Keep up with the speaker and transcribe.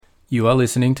You are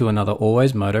listening to another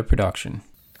Always Moto production.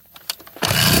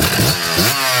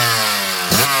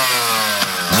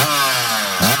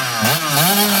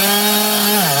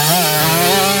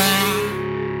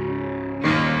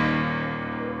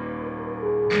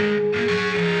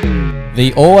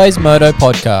 The Always Moto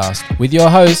podcast with your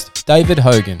host, David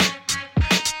Hogan.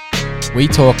 We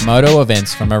talk moto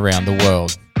events from around the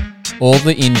world. All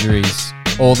the injuries,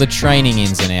 all the training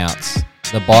ins and outs,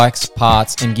 the bikes,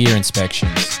 parts and gear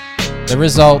inspections. The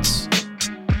results,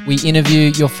 we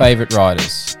interview your favourite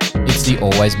riders. It's the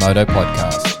Always Moto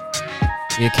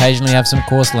podcast. We occasionally have some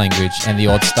coarse language and the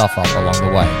odd stuff up along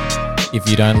the way. If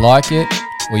you don't like it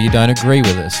or you don't agree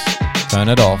with us, turn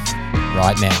it off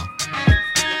right now.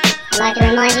 I'd like to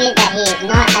remind you that he is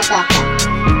not a doctor.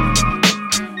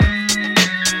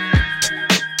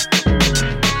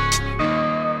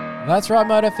 That's right,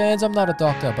 Moto fans, I'm not a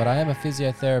doctor, but I am a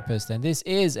physiotherapist, and this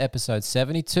is episode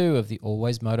 72 of the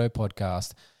Always Moto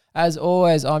podcast. As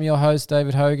always, I'm your host,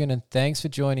 David Hogan, and thanks for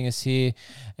joining us here.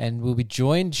 And we'll be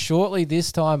joined shortly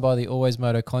this time by the Always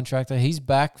Moto contractor. He's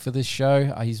back for this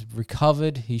show. He's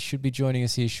recovered. He should be joining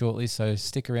us here shortly, so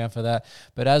stick around for that.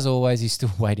 But as always, he's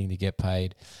still waiting to get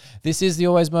paid. This is the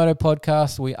Always Moto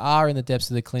podcast. We are in the depths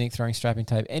of the clinic throwing strapping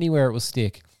tape anywhere it will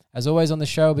stick. As always on the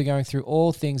show, we'll be going through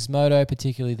all things moto,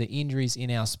 particularly the injuries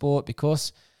in our sport,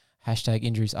 because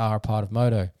 #injuries are a part of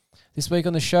moto. This week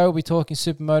on the show, we'll be talking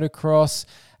Super Motocross,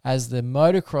 as the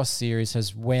motocross series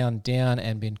has wound down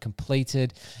and been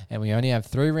completed, and we only have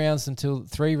 3 rounds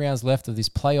left of this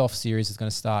playoff series is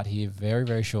going to start here very,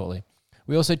 very shortly.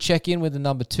 We also check in with the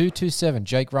number 227,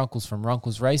 Jake Runkles from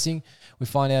Runkles Racing. We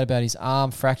find out about his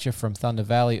arm fracture from Thunder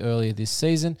Valley earlier this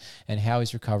season and how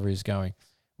his recovery is going.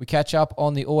 We catch up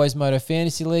on the Always Moto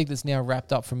Fantasy League that's now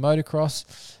wrapped up from motocross.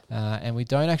 And we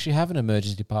don't actually have an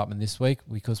emergency department this week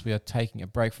because we are taking a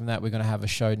break from that. We're going to have a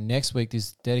show next week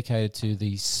that's dedicated to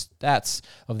the stats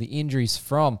of the injuries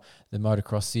from the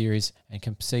motocross series and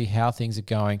can see how things are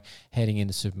going heading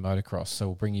into Super Motocross. So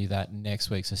we'll bring you that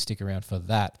next week, so stick around for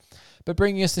that. But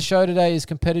bringing us the show today is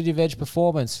Competitive Edge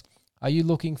Performance. Are you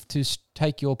looking to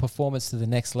take your performance to the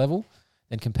next level?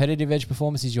 Then Competitive Edge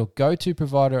Performance is your go-to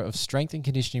provider of strength and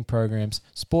conditioning programs,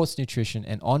 sports nutrition,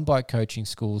 and on-bike coaching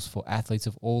schools for athletes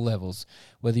of all levels.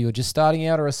 Whether you're just starting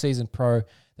out or a seasoned pro,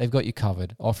 they've got you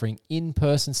covered, offering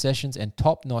in-person sessions and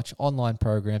top-notch online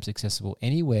programs accessible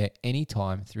anywhere,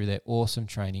 anytime through their awesome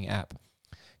training app.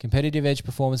 Competitive Edge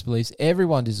Performance believes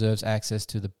everyone deserves access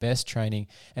to the best training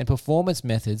and performance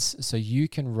methods so you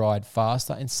can ride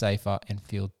faster and safer and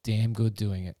feel damn good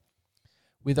doing it.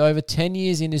 With over 10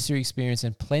 years industry experience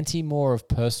and plenty more of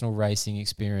personal racing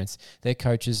experience, their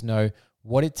coaches know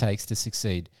what it takes to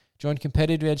succeed. Join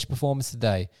Competitive Edge Performance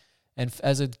today. And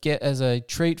as a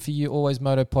treat for you Always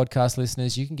Moto podcast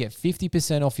listeners, you can get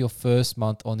 50% off your first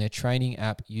month on their training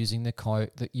app using the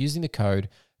code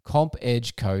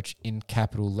CompEdgeCoach in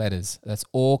capital letters. That's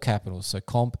all capitals, so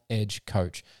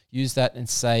CompEdgeCoach. Use that and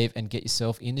save and get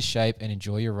yourself into shape and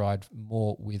enjoy your ride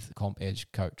more with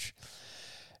CompEdgeCoach.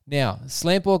 Now,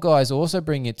 Slantboard Guys also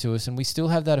bring it to us, and we still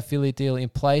have that affiliate deal in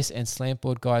place, and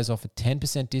Slantboard Guys offer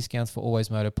 10% discounts for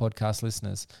Always Moto podcast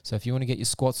listeners. So if you want to get your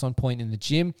squats on point in the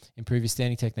gym, improve your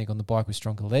standing technique on the bike with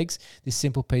stronger legs, this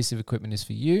simple piece of equipment is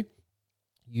for you.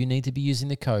 You need to be using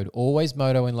the code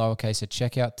ALWAYSMOTO in lowercase at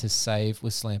checkout to save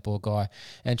with Slantboard Guy.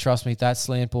 And trust me, that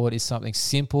Slantboard is something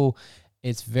simple.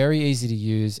 It's very easy to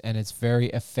use and it's very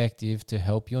effective to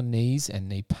help your knees and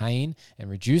knee pain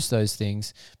and reduce those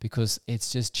things because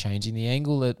it's just changing the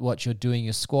angle at what you're doing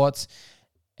your squats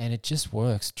and it just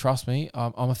works. Trust me,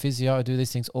 I'm a physio. I do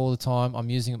these things all the time. I'm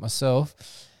using it myself.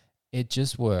 It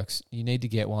just works. You need to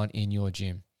get one in your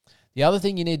gym. The other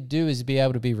thing you need to do is be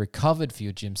able to be recovered for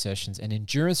your gym sessions, and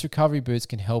endurance recovery boots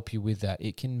can help you with that.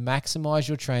 It can maximize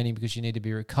your training because you need to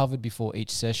be recovered before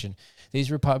each session. These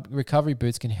recovery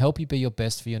boots can help you be your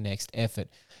best for your next effort.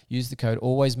 Use the code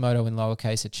ALWAYSMOTO in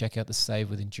lowercase at checkout to save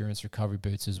with endurance recovery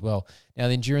boots as well. Now,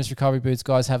 the endurance recovery boots,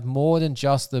 guys, have more than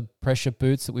just the pressure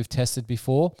boots that we've tested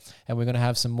before, and we're going to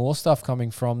have some more stuff coming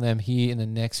from them here in the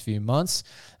next few months,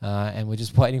 and we're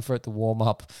just waiting for it to warm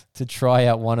up to try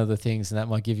out one of the things, and that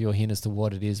might give you a hint as to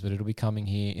what it is, but it'll be coming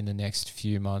here in the next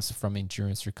few months from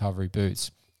endurance recovery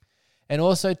boots. And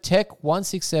also Tech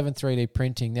 167 3D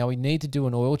printing. Now we need to do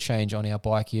an oil change on our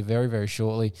bike here very, very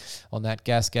shortly on that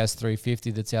Gas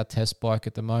 350 that's our test bike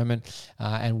at the moment.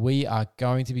 And we are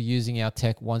going to be using our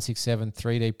Tech 167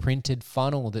 3D printed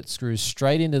funnel that screws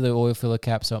straight into the oil filler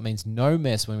cap, so it means no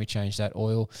mess when we change that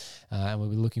oil. And we'll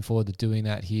be looking forward to doing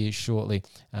that here shortly,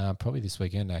 probably this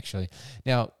weekend actually.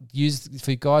 Now,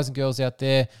 for you guys and girls out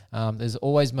there, there's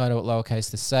always Moto at lowercase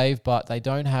to save, but they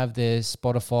don't have their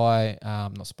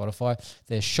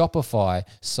their Shopify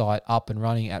site up and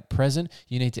running at present.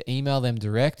 You need to email them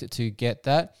direct to get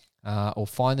that. Or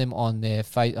find them on their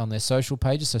social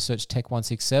pages. So search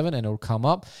Tech167 and it'll come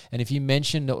up. And if you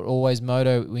mention Always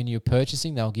Moto when you're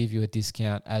purchasing, they'll give you a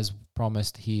discount as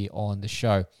promised here on the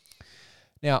show.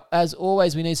 Now, as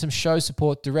always, we need some show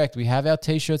support direct. We have our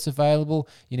t-shirts available.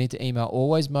 You need to email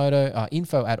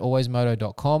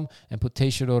info@alwaysmoto.com and put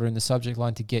t-shirt order in the subject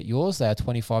line to get yours. They are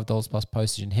 $25 plus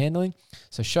postage and handling.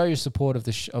 So show your support of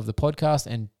the podcast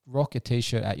and rock a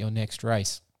t-shirt at your next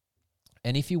race.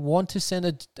 And if you want to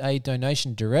send a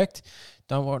donation direct,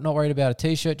 not worried about a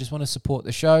t-shirt, just want to support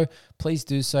the show, please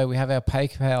do so. We have our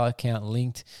PayPal account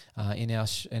linked in our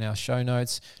show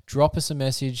notes. Drop us a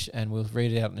message and we'll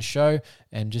read it out in the show,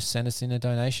 and just send us in a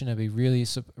donation. It'd be really,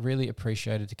 really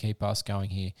appreciated to keep us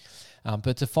going here.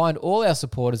 But to find all our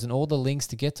supporters and all the links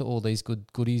to get to all these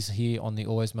good goodies here on the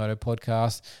Always Moto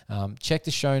podcast, check the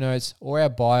show notes or our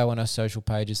bio on our social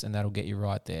pages, and that'll get you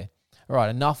right there. All right,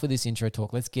 enough with this intro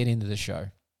talk. Let's get into the show.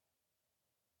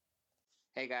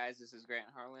 Hey guys, this is Grant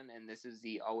Harlan, and this is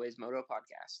the Always Moto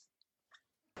podcast.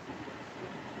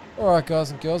 All right,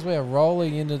 guys and girls, we are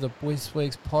rolling into this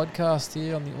week's podcast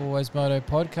here on the Always Moto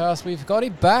podcast. We've got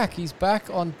him back. He's back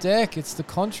on deck. It's the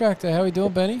contractor. How are you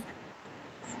doing, Benny?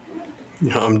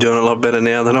 I'm doing a lot better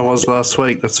now than I was last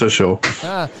week, that's for sure.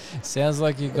 Sounds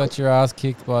like you got your ass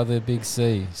kicked by the big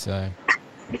C, so...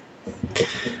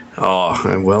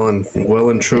 Oh, well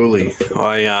and truly.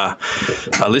 I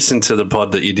listened to the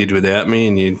pod that you did without me,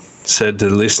 and you said to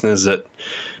the listeners that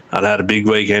I'd had a big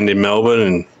weekend in Melbourne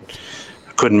and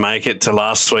I couldn't make it to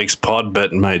last week's pod,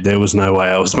 but mate, there was no way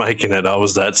I was making it. I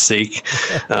was that sick.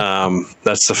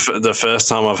 That's the first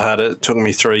time I've had it. It took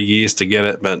me 3 years to get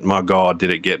it, but my God,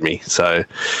 did it get me. So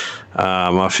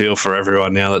I feel for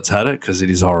everyone now that's had it, because it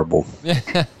is horrible.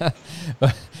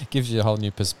 Gives you a whole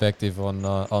new perspective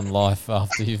on life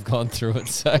after you've gone through it.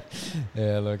 So,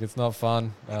 yeah, look, it's not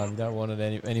fun. You don't want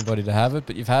anybody to have it,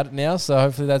 but you've had it now, so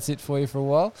hopefully that's it for you for a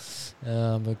while.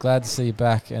 But glad to see you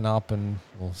back and up and,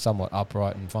 well, somewhat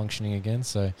upright and functioning again.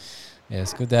 So, yeah,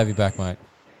 it's good to have you back, mate.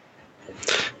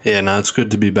 Yeah, no, it's good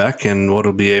to be back, and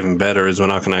what'll be even better is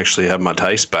when I can actually have my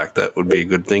taste back. That would be a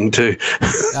good thing too.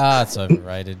 It's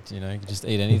overrated. You know, you can just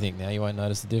eat anything now. You won't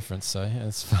notice the difference, so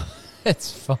it's fine.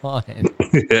 It's fine.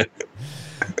 Yeah.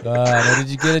 Now, did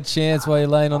you get a chance while you're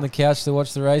laying on the couch to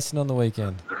watch the racing on the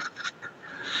weekend?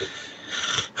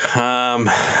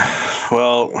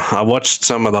 Well, I watched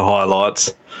some of the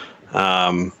highlights.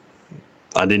 I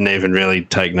didn't even really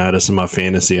take notice of my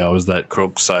fantasy. I was that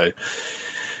crook, so he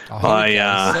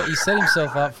set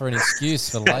himself up for an excuse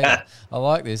for later. I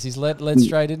like this. He's led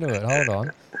straight into it. Hold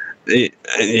on.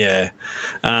 Yeah.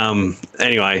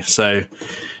 Anyway, so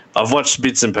I've watched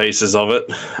bits and pieces of it.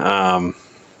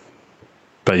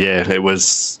 But yeah, it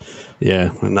was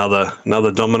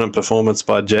another dominant performance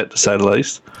by Jet, to say the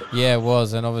least. Yeah, it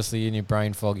was, and obviously in your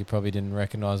brain fog, you probably didn't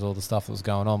recognise all the stuff that was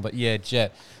going on. But yeah,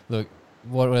 Jet, look,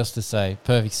 what else to say?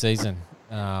 Perfect season.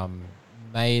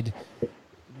 Made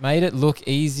it look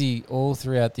easy all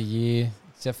throughout the year,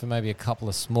 except for maybe a couple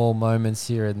of small moments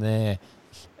here and there.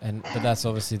 But that's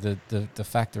obviously the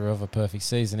factor of a perfect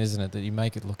season, isn't it? That you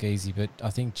make it look easy. But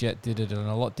I think Jet did it in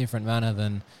a lot different manner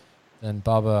than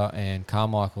Bubba and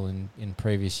Carmichael in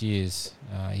previous years.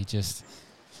 He just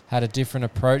had a different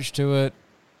approach to it,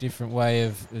 different way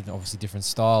of, obviously different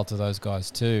style to those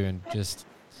guys too. And just,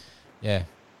 yeah,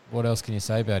 what else can you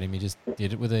say about him? He just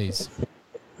did it with ease.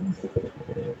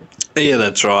 Yeah,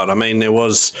 that's right. I mean, there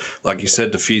was, like you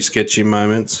said, a few sketchy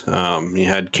moments. You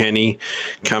had Kenny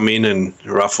come in and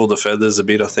ruffle the feathers a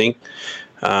bit, I think.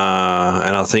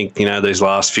 And I think, these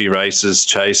last few races,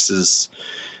 Chase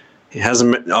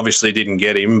obviously didn't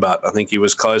get him, but I think he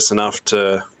was close enough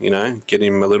to, get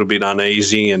him a little bit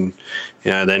uneasy. And,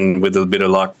 then with a bit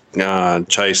of luck,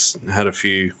 Chase had a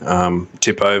few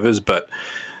tip overs, but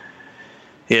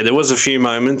yeah, there was a few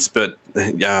moments, but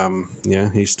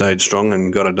he stayed strong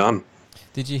and got it done.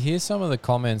 Did you hear some of the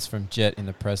comments from Jet in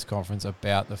the press conference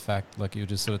about the fact, like you were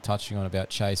just sort of touching on, about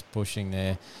Chase pushing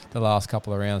there the last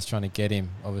couple of rounds trying to get him,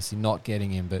 obviously not getting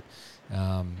him, but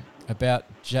about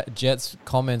Jet's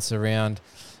comments around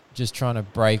just trying to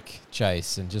break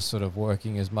Chase and just sort of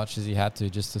working as much as he had to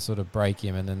just to sort of break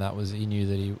him, and then he knew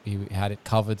that he had it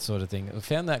covered, sort of thing. I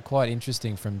found that quite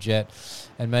interesting from Jet,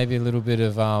 and maybe a little bit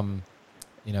of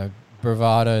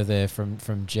bravado there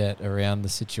from Jet around the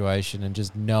situation, and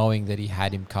just knowing that he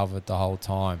had him covered the whole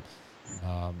time.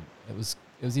 It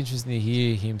was interesting to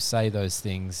hear him say those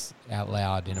things out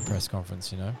loud in a press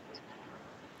conference,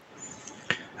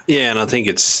 Yeah, and I think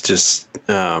it's just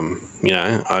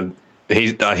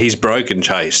he's broken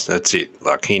Chase. That's it.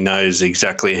 Like, he knows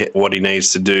exactly what he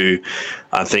needs to do.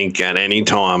 I think at any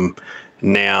time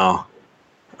now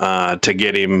to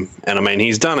get him, and I mean,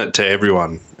 he's done it to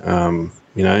everyone.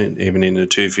 Even in the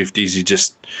 250s, he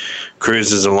just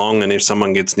cruises along, and if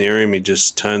someone gets near him, he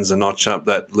just turns the notch up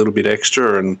that little bit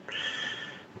extra and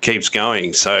keeps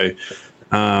going. So,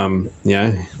 11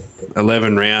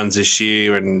 rounds this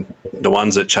year, and the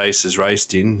ones that Chase has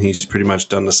raced in, he's pretty much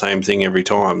done the same thing every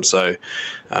time. So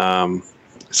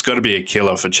it's got to be a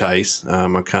killer for Chase.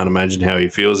 I can't imagine how he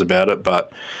feels about it,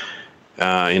 but,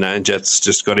 Jet's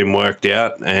just got him worked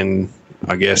out, and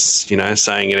I guess,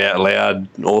 saying it out loud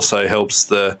also helps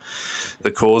the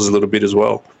cause a little bit as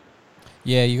well.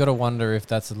 Yeah, you got to wonder if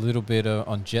that's a little bit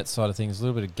on Jet's side of things, a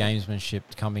little bit of gamesmanship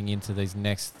coming into these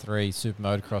next 3 Super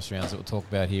Motocross rounds that we'll talk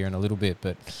about here in a little bit.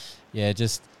 But yeah,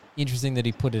 just interesting that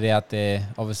he put it out there.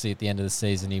 Obviously, at the end of the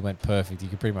season, he went perfect. He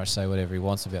could pretty much say whatever he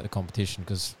wants about the competition,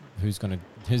 because who's going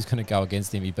to go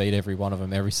against him? He beat every one of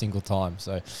them every single time.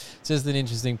 So it's just an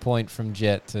interesting point from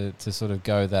Jet to sort of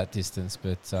go that distance.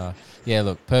 But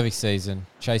look, perfect season.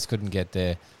 Chase couldn't get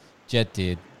there. Jet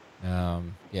did.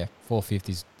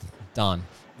 450s done.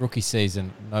 Rookie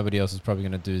season, nobody else is probably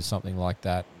going to do something like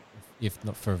that, if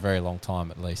not for a very long time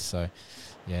at least. So,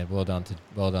 yeah, well done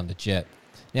to Jet.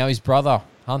 Now his brother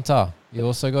Hunter, he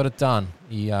also got it done.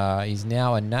 He's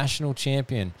now a national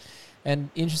champion, and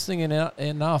interesting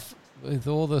enough, with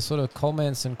all the sort of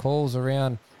comments and calls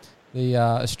around the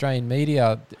Australian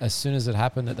media as soon as it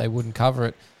happened that they wouldn't cover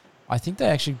it, I think they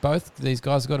actually, both these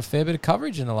guys got a fair bit of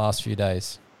coverage in the last few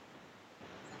days.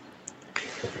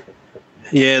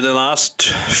 Yeah, the last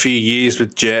few years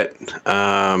with Jet,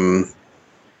 they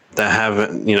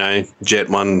haven't, Jet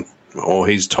won all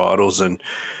his titles, and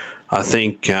I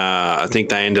think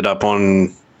they ended up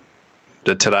on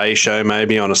the Today Show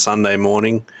maybe on a Sunday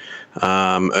morning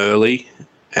early,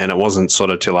 and it wasn't sort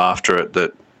of till after it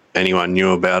that anyone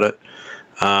knew about it.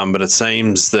 But it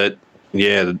seems that,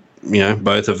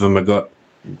 both of them have got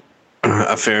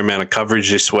a fair amount of coverage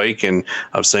this week, and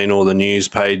I've seen all the news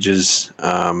pages,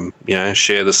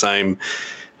 share the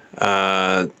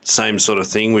same sort of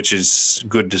thing, which is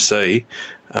good to see.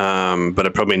 But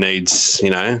it probably needs,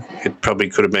 it probably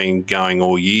could have been going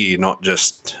all year, not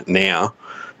just now,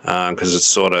 because it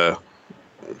sort of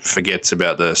forgets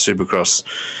about the Supercross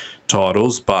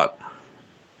titles, but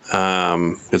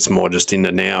it's more just in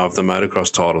the now of the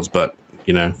motocross titles. But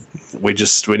we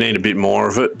need a bit more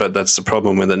of it, but that's the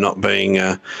problem with it not being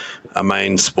a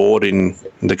main sport in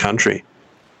the country.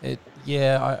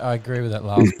 I agree with that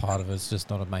last part of it. It's just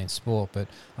not a main sport, but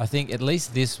I think at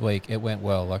least this week it went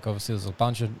well. Like, obviously there's a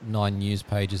bunch of 9 news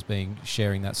pages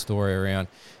sharing that story around.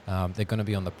 They're going to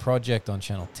be on the project on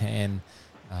Channel 10.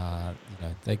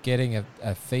 They're getting a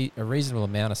reasonable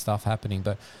amount of stuff happening,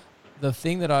 but the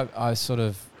thing that I sort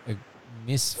of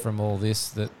miss from all this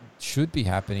that should be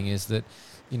happening is that,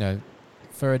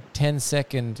 for a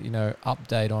 10-second,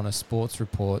 update on a sports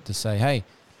report to say, hey,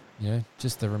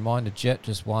 just a reminder, Jet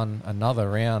just won another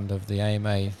round of the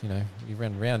AMA. He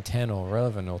ran round 10 or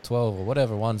 11 or 12 or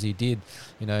whatever ones he did,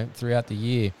 throughout the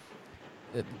year.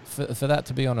 For that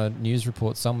to be on a news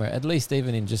report somewhere, at least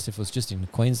even if it was just in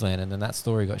Queensland, and then that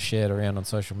story got shared around on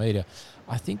social media,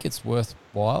 I think it's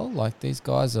worthwhile. Like, these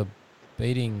guys are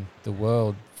beating the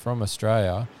world from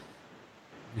Australia.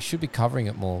 We should be covering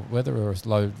it more, whether we're a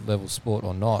low-level sport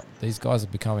or not. These guys are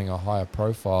becoming a higher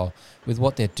profile with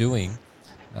what they're doing,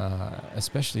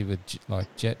 especially with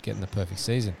Jet getting the perfect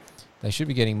season. They should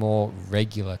be getting more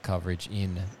regular coverage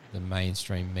in the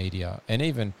mainstream media. And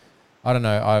even, I don't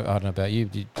know about you.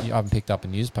 You haven't picked up a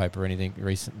newspaper or anything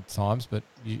recent times, but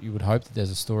you would hope that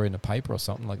there's a story in the paper or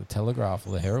something like the Telegraph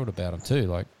or the Herald about them too.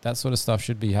 Like, that sort of stuff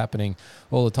should be happening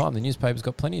all the time. The newspaper's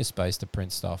got plenty of space to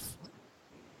print stuff.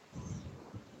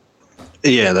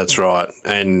 Yeah, that's right.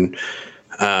 And,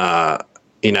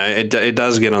 it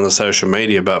does get on the social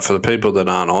media, but for the people that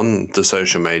aren't on the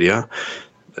social media,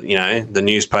 the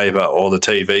newspaper or the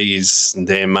TV is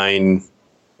their main,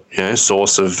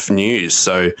 source of news.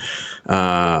 So,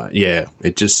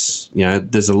 it just,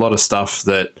 there's a lot of stuff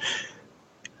that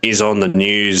is on the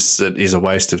news that is a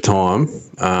waste of time.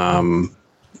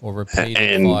 Or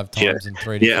repeated 5 times in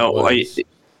 3 different ways.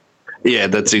 Yeah,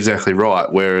 that's exactly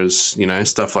right. Whereas,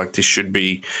 stuff like this should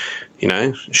be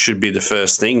the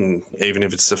first thing, even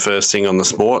if it's the first thing on the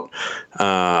sport.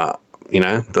 The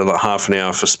like half an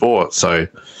hour for sport. So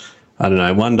I don't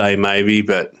know, one day maybe,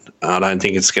 but I don't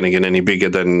think it's going to get any bigger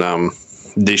than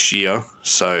this year.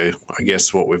 So I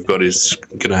guess what we've got is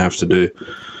going to have to do.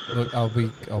 Look,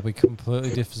 I'll be completely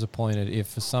disappointed if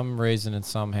for some reason and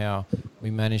somehow we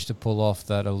manage to pull off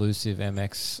that elusive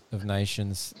MX of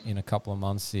Nations in a couple of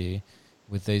months here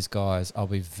with these guys. I'll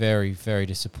be very, very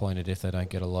disappointed if they don't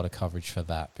get a lot of coverage for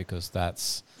that, because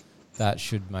that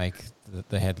should make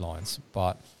the headlines.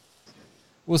 But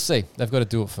we'll see. They've got to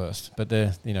do it first. But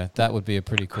that would be a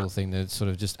pretty cool thing to sort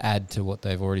of just add to what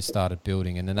they've already started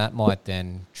building, and then that might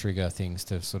then trigger things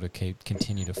to sort of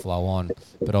continue to flow on.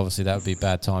 But obviously that would be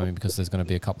bad timing because there's going to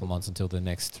be a couple of months until the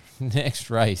next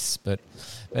race. But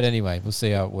anyway, we'll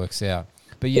see how it works out.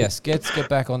 But yes, let's get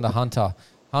back on to Hunter.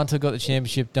 Hunter got the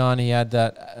championship done. He had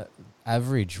that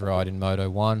average ride in Moto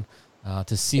 1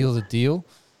 to seal the deal.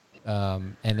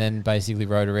 And then basically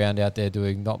rode around out there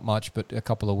doing not much but a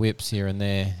couple of whips here and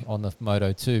there on the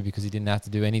Moto 2 because he didn't have to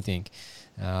do anything.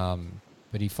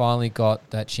 But he finally got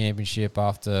that championship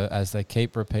after, as they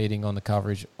keep repeating on the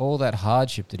coverage, all that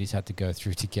hardship that he's had to go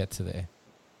through to get to there.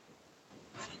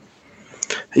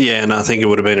 Yeah, and I think it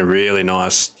would have been a really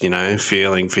nice,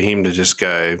 feeling for him to just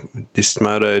go, this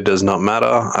moto does not matter.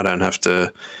 I don't have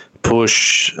to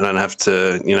push. I don't have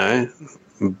to,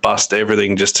 bust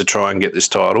everything just to try and get this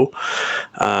title.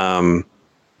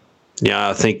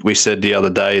 I think we said the other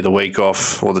day the week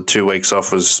off or the 2 weeks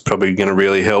off was probably going to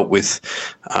really help with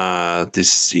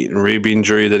this rib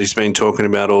injury that he's been talking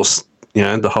about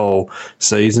the whole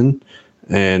season.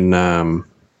 And,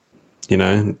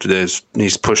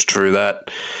 he's pushed through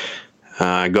that,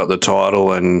 got the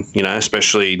title, and,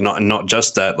 especially not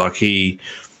just that, like he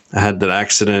had that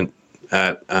accident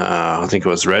at, I think it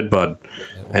was Redbud,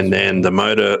 and then the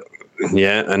motor,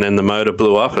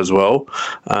 blew up as well.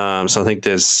 So I think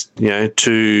there's,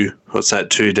 two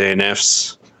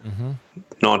DNFs,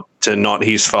 not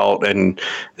his fault, and,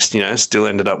 still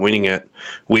ended up winning it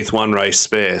with one race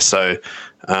spare. So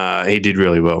he did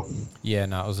really well. Yeah,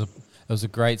 no, it was a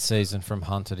great season from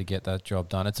Hunter to get that job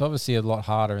done. It's obviously a lot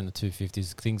harder in the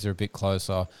 250s. Things are a bit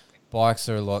closer. Bikes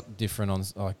are a lot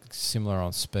different similar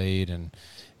on speed, and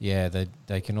yeah,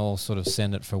 they can all sort of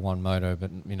send it for one moto, but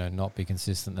not be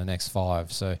consistent the next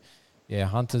 5. So yeah,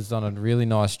 Hunter's done a really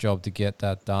nice job to get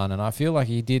that done, and I feel like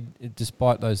he did,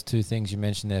 despite those 2 things you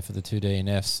mentioned there for the 2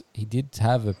 DNFs, he did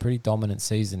have a pretty dominant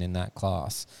season in that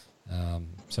class.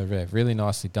 So yeah, really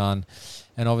nicely done.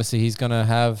 And obviously he's going to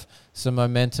have some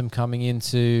momentum coming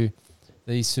into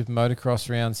these super motocross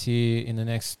rounds here in the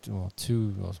next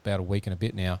it's about a week and a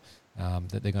bit now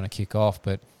that they're going to kick off.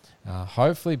 But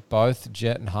hopefully both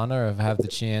Jet and Hunter have the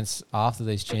chance after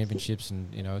these championships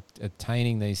and,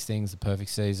 attaining these things, the perfect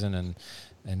season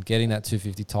and getting that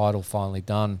 250 title finally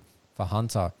done for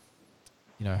Hunter.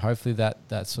 Hopefully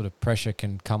that sort of pressure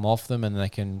can come off them and they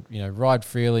can, ride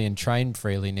freely and train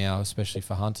freely now, especially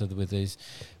for Hunter with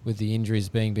the injuries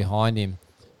being behind him,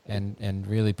 and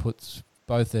really puts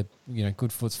both their,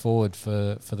 good foots forward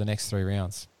for the next 3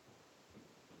 rounds.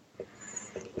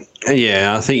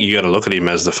 Yeah, I think you got to look at him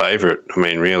as the favourite. I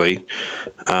mean, really.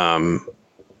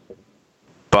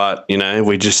 But,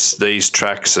 these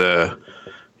tracks are,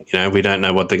 we don't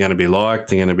know what they're going to be like.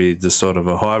 They're going to be the sort of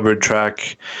a hybrid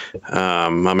track.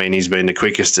 He's been the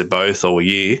quickest at both all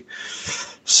year.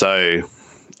 So,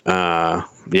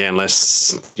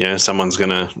 unless, someone's going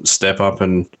to step up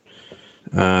and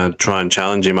try and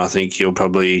challenge him, I think he'll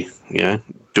probably,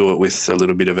 do it with a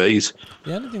little bit of ease.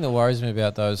 The only thing that worries me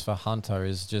about those for Hunter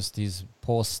is just his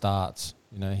poor starts.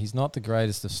 He's not the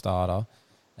greatest of starter.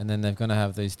 And then they're going to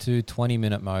have these 2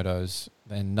 20-minute motos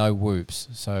and no whoops.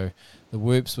 So the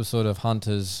whoops were sort of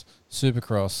Hunter's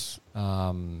Supercross,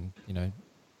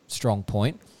 strong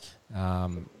point.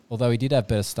 Although he did have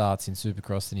better starts in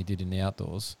Supercross than he did in the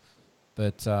outdoors.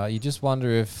 But you just wonder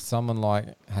if someone like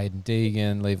Hayden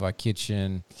Deegan, Levi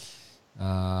Kitchen,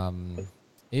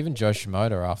 even Joe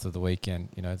Shimoda after the weekend,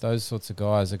 those sorts of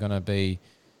guys are going to be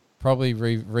probably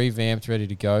revamped, ready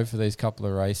to go for these couple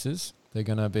of races. They're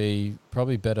going to be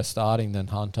probably better starting than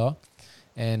Hunter.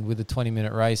 And with a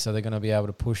 20-minute race, so they're going to be able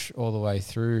to push all the way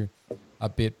through a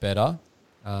bit better.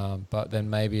 But then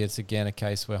maybe it's, again, a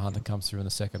case where Hunter comes through in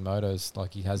the second motos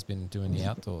like he has been doing the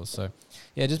outdoors. So,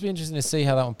 yeah, just be interesting to see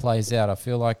how that one plays out. I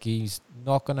feel like he's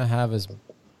not going to have as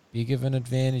big of an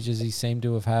advantage as he seemed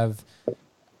to have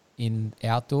in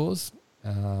outdoors.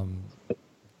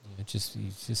 He just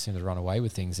seemed to run away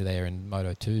with things there in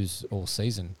Moto 2s all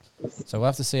season. So we'll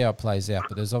have to see how it plays out.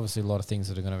 But there's obviously a lot of things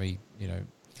that are going to be,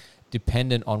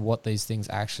 dependent on what these things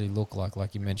actually look like.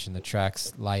 Like you mentioned, the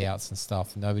tracks, layouts and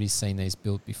stuff. Nobody's seen these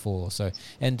built before. So,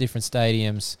 and different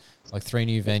stadiums, like 3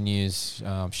 new venues,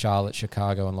 Charlotte,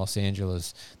 Chicago, and Los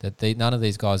Angeles, that none of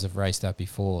these guys have raced at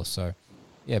before. So,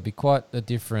 yeah, it'd be quite a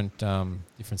different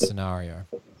scenario.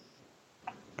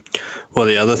 Well,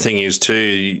 the other thing is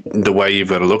too, the way you've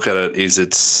got to look at it is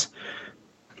it's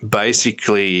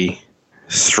basically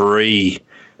 3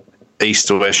 east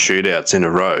to west shootouts in a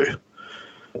row.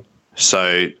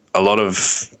 So a lot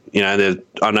of,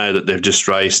 I know that they've just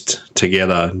raced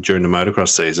together during the motocross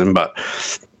season, but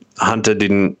Hunter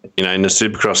didn't, in the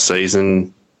Supercross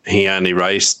season, he only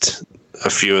raced a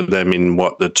few of them in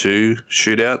the 2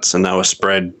 shootouts, and they were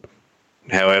spread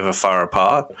however far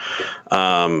apart.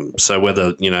 So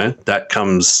whether, that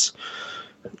comes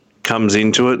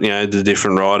into it, the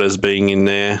different riders being in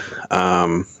there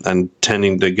and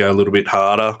tending to go a little bit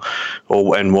harder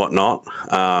and whatnot.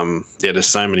 There's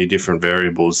so many different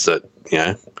variables that,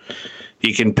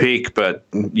 you can pick, but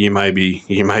you may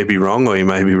be wrong or you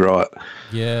may be right.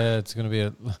 Yeah, it's going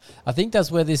to be I think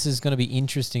that's where this is going to be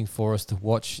interesting for us to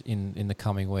watch in the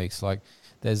coming weeks. Like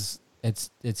it's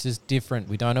just different.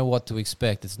 We don't know what to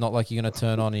expect. It's not like you're going to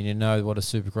turn on and you know what a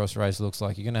Supercross race looks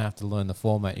like. You're going to have to learn the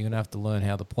format. You're going to have to learn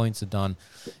how the points are done.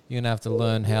 You're going to have to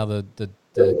learn how the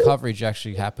coverage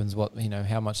actually happens,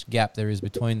 how much gap there is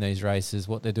between these races,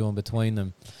 what they're doing between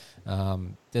them.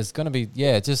 There's going to be,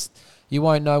 you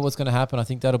won't know what's going to happen. I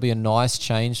think that'll be a nice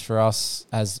change for us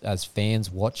as fans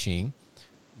watching,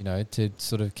 to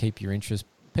sort of keep your interest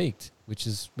peaked, which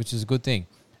is a good thing.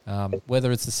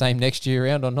 Whether it's the same next year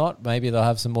round or not, maybe they'll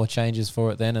have some more changes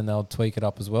for it then and they'll tweak it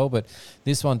up as well. But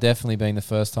this one definitely being the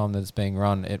first time that it's being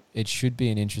run, it should be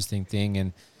an interesting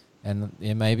thing. And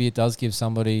maybe it does give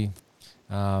somebody,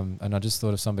 and I just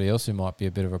thought of somebody else who might be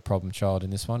a bit of a problem child in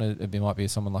this one. It might be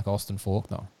someone like Austin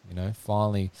Faulkner.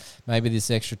 Finally, maybe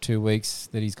this extra 2 weeks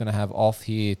that he's going to have off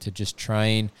here to just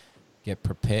train, get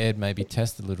prepared, maybe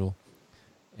test a little.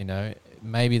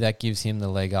 Maybe that gives him the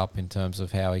leg up in terms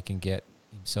of how he can get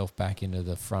himself back into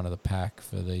the front of the pack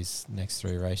for these next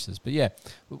 3 races. But yeah,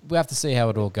 we have to see how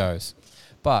it all goes.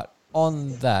 But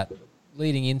on that,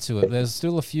 leading into it, there's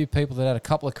still a few people that had a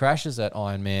couple of crashes at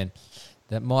Ironman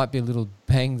that might be a little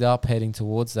banged up heading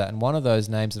towards that. And one of those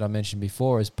names that I mentioned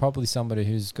before is probably somebody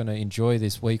who's going to enjoy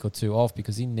this week or 2 off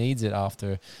because he needs it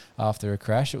after a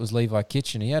crash. It was Levi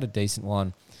Kitchen. He had a decent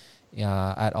one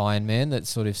at Ironman that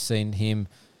sort of seen him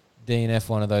DNF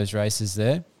one of those races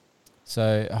there.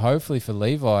 So hopefully for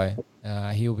Levi,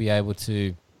 he'll be able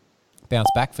to bounce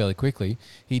back fairly quickly.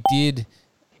 He did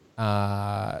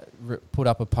put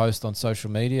up a post on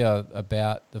social media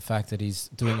about the fact that he's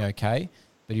doing okay,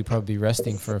 but he'll probably be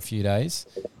resting for a few days.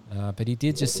 But he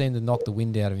did just seem to knock the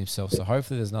wind out of himself. So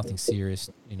hopefully there's nothing serious,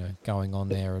 going on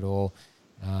there at all.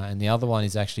 And the other one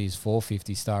is actually his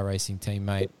 450 Star Racing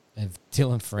teammate,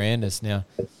 Dylan Ferrandis. Now,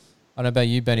 I don't know about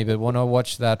you, Benny, but when I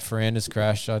watch that Ferrandis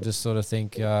crash, I just sort of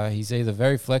think he's either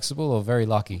very flexible or very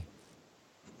lucky.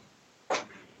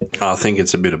 I think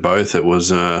it's a bit of both. It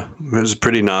was a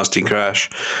pretty nasty crash,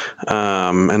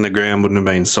 and the ground wouldn't have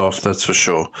been soft, that's for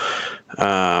sure.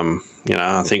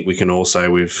 I think we can all say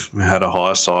we've had a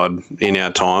high side in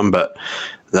our time, but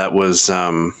that was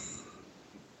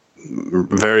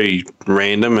very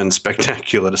random and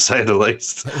spectacular, to say the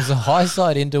least. It was a high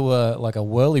side into a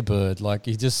whirlybird. Like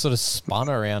he just sort of spun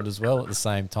around as well at the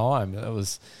same time. It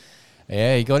was,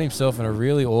 he got himself in a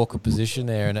really awkward position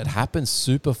there, and it happened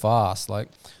super fast. Like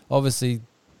obviously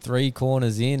 3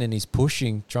 corners in, and he's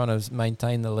pushing, trying to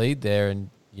maintain the lead there,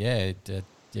 and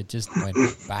it just went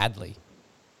badly.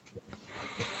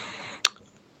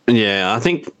 Yeah, I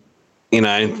think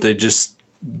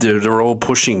they're all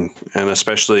pushing, and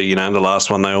especially, the last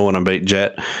one, they all want to beat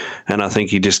Jet, and I think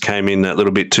he just came in that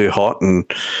little bit too hot,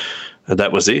 and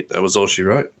that was it. That was all she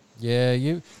wrote. Yeah,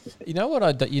 you know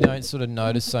what you don't sort of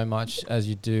notice so much as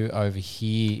you do over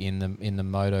here in the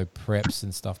moto preps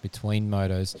and stuff between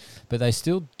motos, but they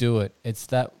still do it. It's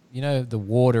that, the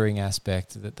watering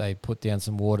aspect, that they put down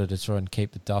some water to try and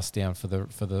keep the dust down for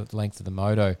the length of the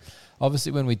moto.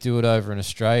 Obviously, when we do it over in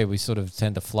Australia, we sort of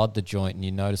tend to flood the joint, and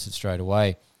you notice it straight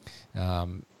away.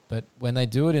 But when they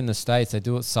do it in the States, they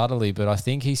do it subtly. But I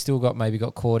think he still got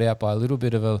caught out by a little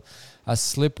bit of a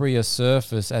slipperier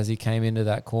surface as he came into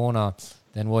that corner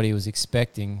than what he was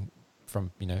expecting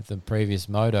from the previous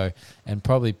moto, and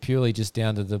probably purely just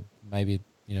down to the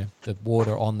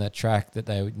water on that track that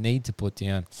they would need to put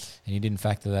down, and he didn't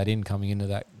factor that in coming into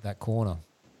that corner.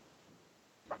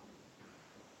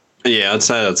 Yeah, I'd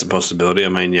say that's a possibility. I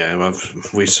mean,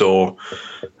 we saw,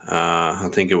 I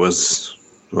think it was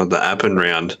the Appen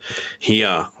round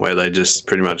here, where they just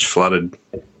pretty much flooded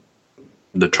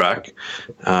the track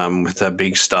with that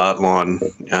big start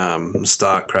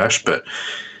crash, but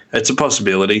it's a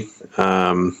possibility.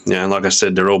 Like I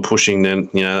said, they're all pushing. Then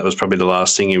that was probably the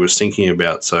last thing he was thinking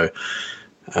about. So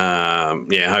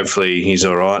hopefully he's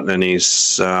all right and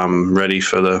he's ready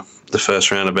for the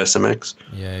first round of SMX.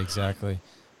 Yeah, exactly.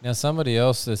 Now, somebody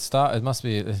else it must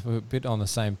be a bit on the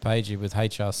same page here with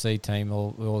HRC team,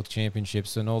 all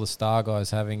championships, and all the Star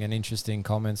guys having an interesting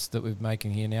comments that we're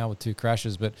making here now with 2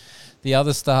 crashes. But the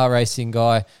other Star Racing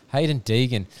guy, Hayden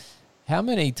Deegan, how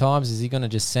many times is he going to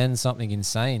just send something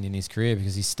insane in his career?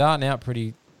 Because he's starting out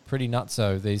pretty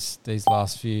nutso these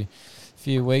last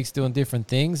few weeks doing different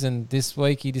things, and this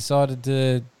week he decided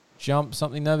to jump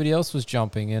something nobody else was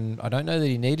jumping, and I don't know that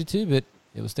he needed to, but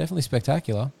it was definitely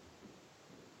spectacular.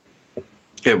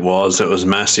 It was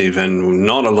massive, and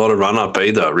not a lot of run-up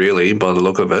either, really, by the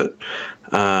look of it,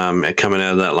 coming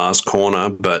out of that last corner.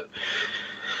 But,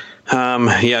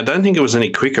 I don't think it was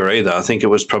any quicker either. I think it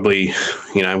was probably,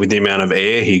 with the amount of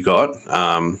air he got,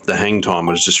 the hang time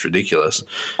was just ridiculous.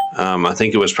 I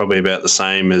think it was probably about the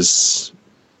same as,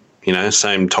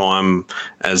 same time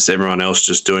as everyone else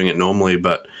just doing it normally.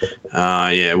 But,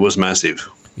 it was massive.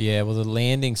 Yeah, well, the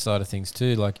landing side of things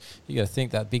too, like you got to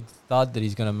think that big thud that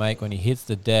he's going to make when he hits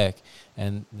the deck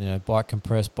and, bike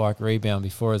compress, bike rebound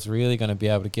before it's really going to be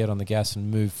able to get on the gas and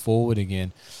move forward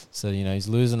again. So, he's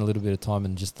losing a little bit of time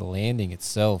in just the landing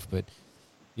itself. But,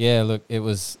 yeah, look, it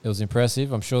was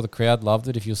impressive. I'm sure the crowd loved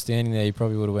it. If you were standing there, you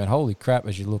probably would have went, holy crap,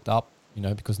 as you looked up,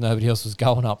 because nobody else was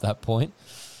going up that point.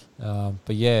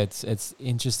 But, yeah, it's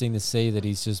interesting to see that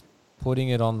he's just putting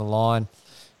it on the line,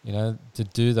 to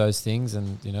do those things.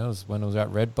 And, it was when it was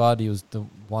at Redbud, he was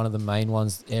one of the main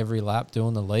ones every lap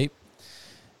doing the leap.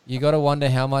 You got to wonder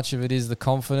how much of it is the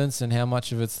confidence and how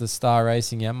much of it's the Star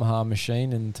Racing Yamaha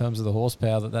machine in terms of the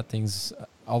horsepower that thing's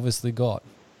obviously got.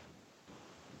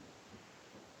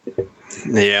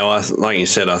 Yeah, well, like you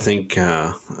said, I think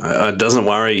it doesn't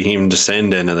worry him to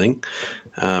send anything.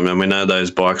 And we know those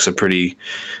bikes are pretty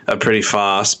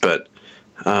fast, but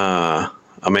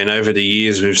over the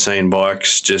years we've seen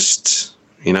bikes just,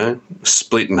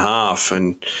 split in half,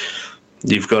 and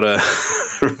you've got to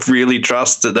really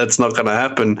trust that that's not going to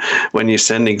happen when you're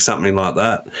sending something like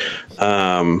that.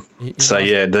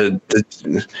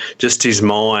 Just his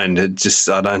mind,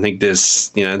 I don't think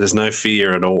there's no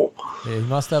fear at all. Yeah, he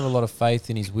must have a lot of faith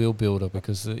in his wheel builder,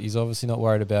 because he's obviously not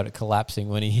worried about it collapsing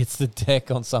when he hits the deck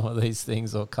on some of these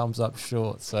things or comes up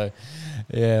short. So,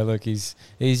 yeah, look, he's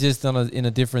just in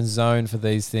a different zone for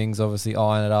these things, obviously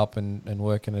eyeing it up and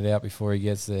working it out before he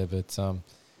gets there. But,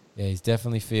 he's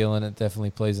definitely feeling it,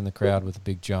 definitely pleasing the crowd with a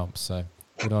big jump. So,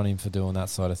 good on him for doing that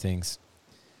side of things.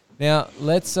 Now,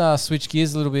 let's switch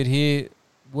gears a little bit here.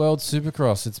 World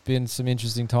Supercross. It's been some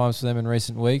interesting times for them in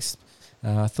recent weeks.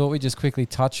 I thought we'd just quickly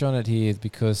touch on it here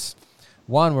because,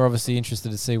 one, we're obviously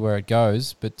interested to see where it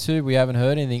goes, but two, we haven't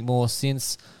heard anything more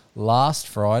since last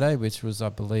Friday, which was, I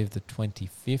believe, the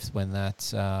 25th when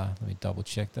that, let me double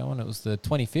check that one. It was the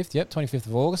 25th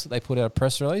of August that they put out a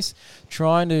press release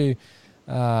trying to,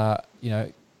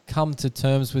 come to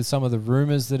terms with some of the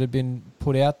rumours that have been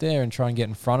put out there and try and get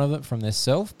in front of it from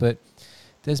themselves, but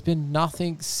there's been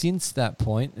nothing since that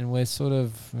point, and we're sort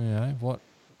of,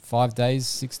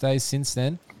 6 days since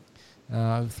then.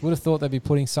 I would have thought they'd be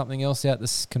putting something else out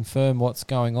to confirm what's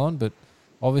going on, but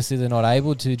obviously they're not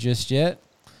able to just yet.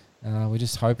 We're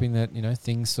just hoping that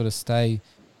things sort of stay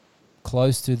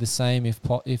close to the same if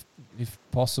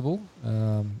possible,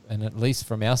 and at least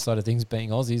from our side of things, being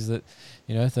Aussies, that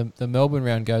the Melbourne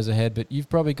round goes ahead. But you've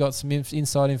probably got some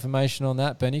inside information on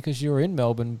that, Benny, because you were in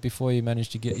Melbourne before you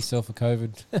managed to get yourself a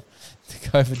COVID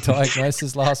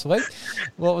diagnosis last week.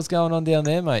 What was going on down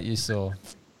there, mate? You saw?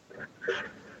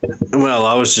 Well,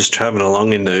 I was just travelling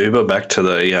along in the Uber back to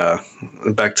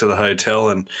the hotel,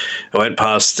 and I went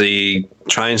past the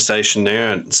train station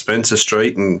there at Spencer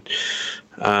Street, and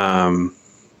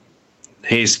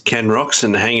here's Ken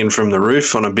Roxon hanging from the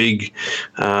roof on a big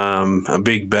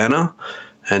banner,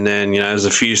 and then there's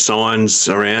a few signs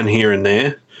around here and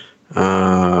there,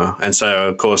 and so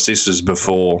of course this was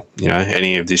before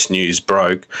any of this news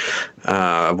broke,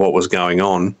 what was going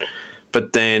on.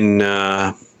 But then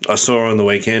I saw on the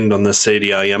weekend on the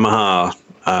CDR Yamaha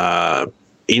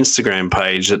Instagram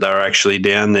page that they were actually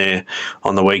down there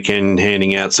on the weekend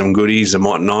handing out some goodies and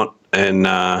whatnot, and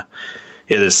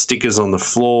there's stickers on the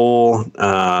floor,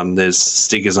 there's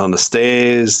stickers on the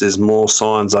stairs, there's more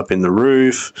signs up in the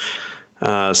roof.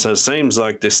 So it seems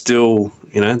like they're still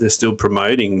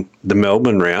promoting the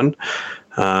Melbourne round.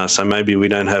 So maybe we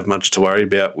don't have much to worry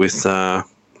about with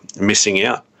missing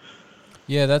out.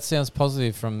 Yeah, that sounds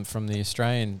positive from the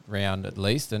Australian round at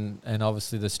least, and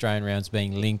obviously the Australian round's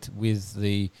being linked with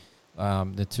the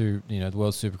two, the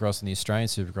World Supercross and the Australian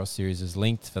Supercross series is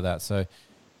linked for that. So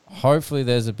hopefully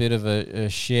there's a bit of a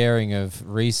sharing of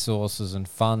resources and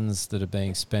funds that are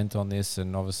being spent on this,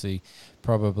 and obviously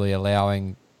probably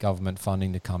allowing government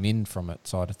funding to come in from it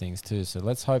side of things too. So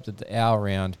let's hope that our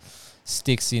round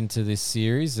sticks into this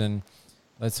series, and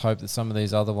let's hope that some of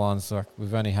these other ones, like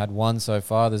we've only had one so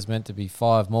far, there's meant to be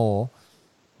 5 more.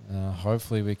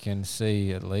 Hopefully we can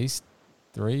see at least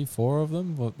 3, 4 of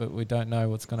them, but we don't know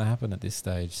what's going to happen at this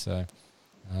stage. So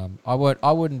I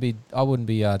wouldn't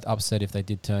be upset if they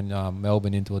did turn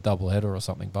Melbourne into a double header or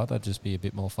something, but that'd just be a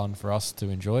bit more fun for us to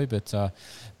enjoy. But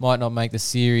might not make the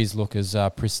series look as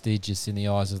prestigious in the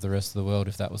eyes of the rest of the world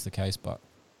if that was the case. But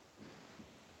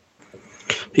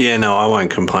yeah, no, I won't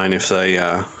complain if they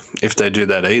do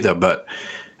that either. But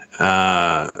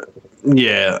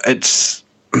yeah, it's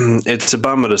a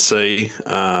bummer to see.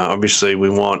 Obviously, we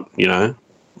want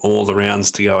all the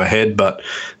rounds to go ahead, but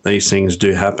these things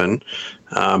do happen.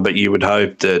 But you would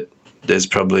hope that there's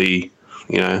probably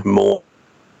more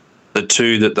the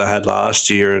 2 that they had last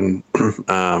year, and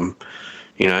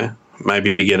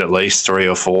maybe get at least 3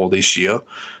 or 4 this year.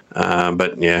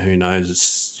 But yeah, who knows?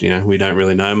 It's we don't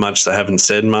really know much. They haven't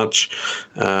said much.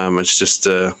 It's just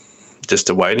a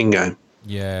waiting game.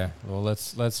 Yeah, well,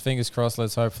 let's fingers crossed.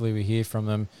 Let's hopefully we hear from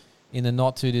them in the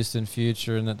not too distant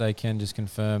future, and that they can just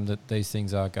confirm that these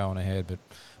things are going ahead. But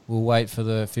we'll wait for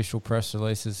the official press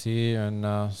releases here, and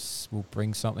we'll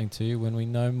bring something to you when we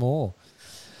know more.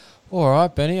 All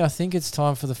right, Benny, I think it's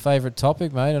time for the favourite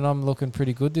topic, mate, and I'm looking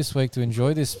pretty good this week to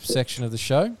enjoy this section of the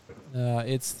show.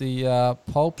 It's the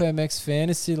Pulp MX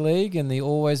Fantasy League and the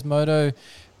Always Moto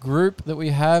group that we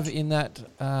have in that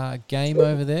game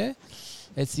over there.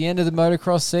 It's the end of the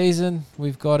motocross season.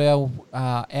 We've got our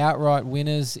outright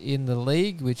winners in the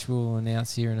league, which we'll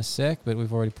announce here in a sec, but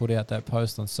we've already put out that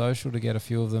post on social to get a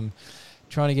few of them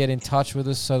trying to get in touch with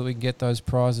us so that we can get those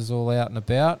prizes all out and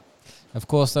about. Of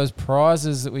course, those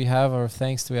prizes that we have are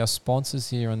thanks to our sponsors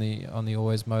here on the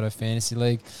Always Moto Fantasy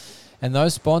League. And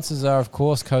those sponsors are, of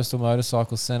course, Coastal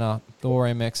Motorcycle Centre, Thor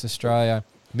MX Australia,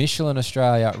 Michelin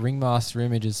Australia, Ringmaster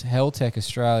Images, Helltech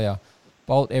Australia,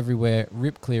 Bolt Everywhere,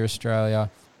 Rip Clear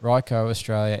Australia, Ryco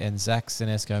Australia, and Zach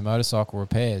Senesco Motorcycle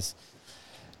Repairs.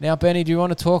 Now, Benny, do you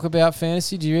want to talk about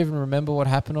fantasy? Do you even remember what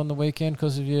happened on the weekend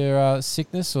because of your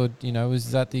sickness, or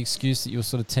was that the excuse that you were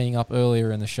sort of teeing up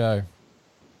earlier in the show?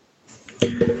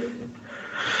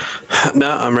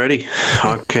 No, I'm ready.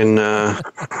 I can.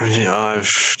 I've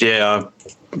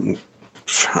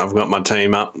got my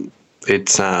team up.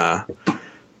 It's not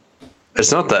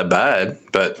that bad,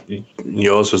 but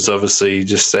yours was obviously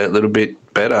just a little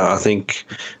bit better. I think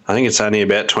it's only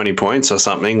about 20 points or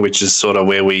something, which is sort of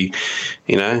where we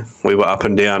were up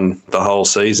and down the whole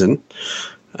season.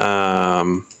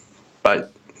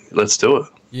 But let's do it.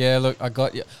 Yeah, look, I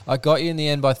got you in the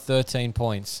end by 13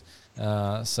 points.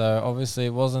 So obviously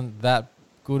it wasn't that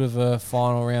good of a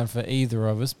final round for either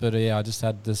of us, but yeah, I just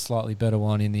had the slightly better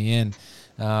one in the end.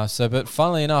 But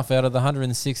funnily enough, out of the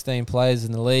 116 players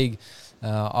in the league,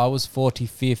 I was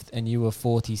 45th and you were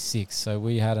 46th. So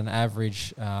we had an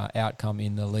average outcome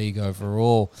in the league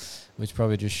overall, which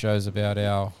probably just shows about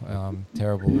our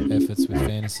terrible efforts with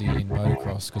fantasy in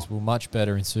motocross, because we're much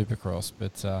better in supercross.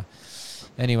 But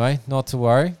anyway, not to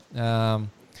worry.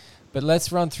 But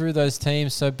let's run through those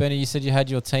teams. So, Benny, you said you had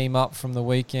your team up from the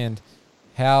weekend.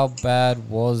 How bad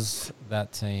was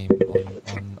that team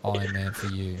on Ironman for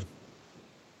you?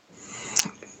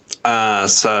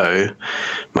 So,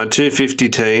 my 250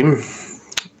 team,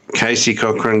 Casey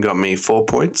Cochran got me 4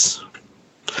 points.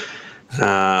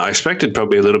 I expected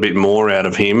probably a little bit more out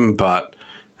of him, but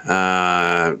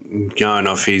going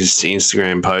off his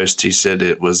Instagram post, he said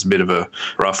it was a bit of a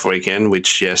rough weekend,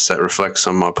 which, yes, that reflects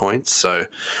on my points. So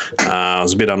I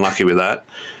was a bit unlucky with that.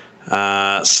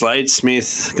 Slade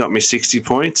Smith got me 60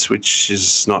 points, which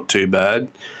is not too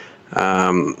bad.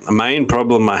 A main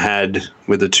problem I had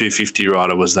with the 250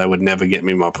 rider was they would never get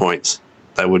me my points.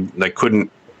 They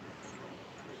couldn't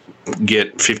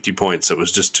get 50 points. It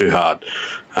was just too hard.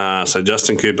 So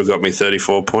Justin Cooper got me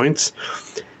 34 points.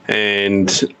 And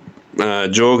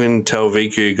Jorgen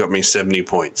Telviku got me 70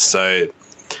 points. So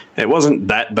it wasn't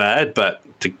that bad, but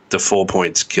the 4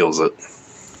 points kills it.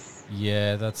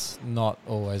 Yeah, that's not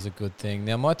always a good thing.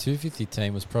 Now, my 250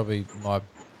 team was probably my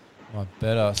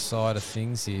better side of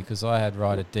things here, because I had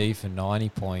Ryder D for 90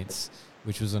 points,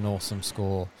 which was an awesome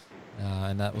score.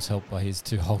 And that was helped by his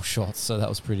 2 hole shots, so that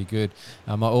was pretty good.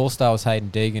 My all-star was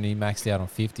Hayden Deegan. He maxed out on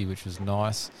 50, which was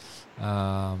nice.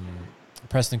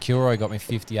 Preston Kilroy got me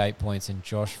 58 points, and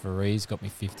Josh Varese got me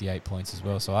 58 points as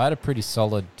well. So I had a pretty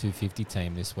solid 250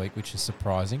 team this week, which is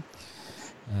surprising.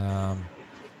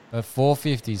 But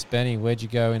 450s, Benny, where'd you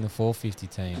go in the 450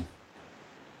 team?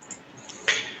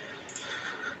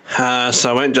 So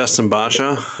I went Justin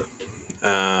Barsha,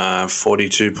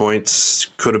 42 points.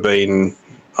 Could have been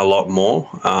a lot more.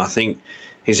 I think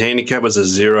his handicap was a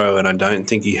 0, and I don't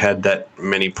think he had that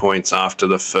many points after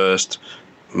the first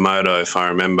moto, if I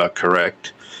remember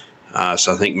correct.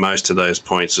 So I think most of those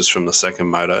points is from the second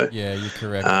moto. Yeah, you're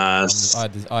correct. I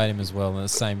had him as well, and the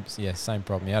same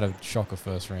problem. He had a shocker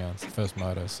first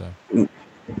moto. So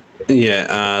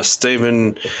yeah,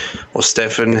 Stephen or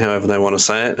Stefan, however they want to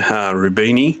say it,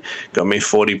 Rubini got me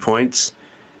 40 points.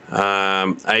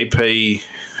 AP,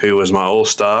 who was my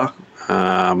all-star,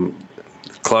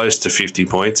 close to 50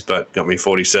 points, but got me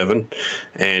 47.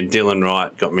 And Dylan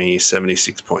Wright got me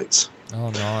 76 points. Oh,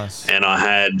 nice. And I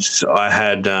had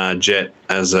Jet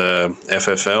as a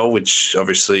FFL, which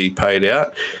obviously paid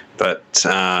out, but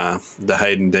the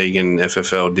Hayden Deegan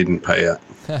FFL didn't pay out.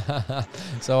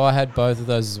 So I had both of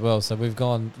those as well. So we've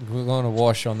gone a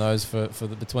wash on those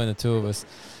between the two of us.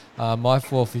 My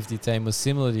 450 team was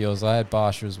similar to yours. I had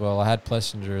Barsha as well. I had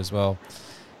Plessinger as well.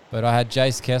 But I had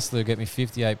Jace Kessler get me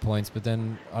 58 points, but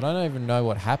then I don't even know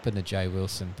what happened to Jay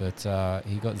Wilson, but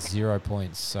he got 0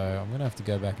 points. So I'm going to have to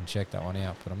go back and check that one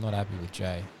out, but I'm not happy with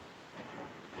Jay.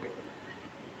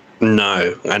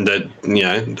 No, and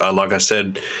like I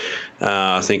said,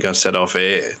 I think I said off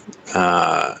air,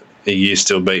 you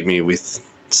still beat me with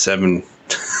seven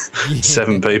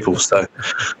people. So,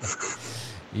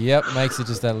 yep, makes it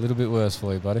just that little bit worse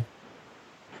for you, buddy.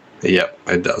 Yep,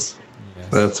 it does. Yes.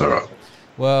 That's all right.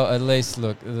 Well, at least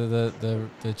look,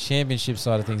 the championship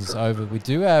side of things is over.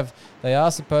 They are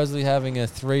supposedly having a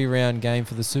 3-round game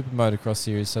for the Super Motocross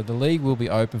Series, so the league will be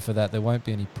open for that. There won't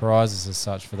be any prizes as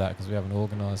such for that because we haven't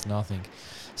organised nothing.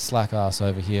 Slack ass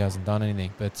over here hasn't done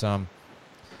anything, but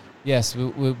yes,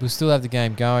 we'll still have the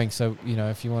game going. So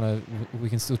if you want to, we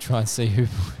can still try and see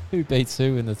who beats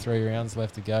who in the 3 rounds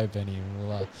left to go, Benny.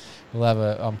 And we'll have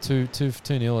a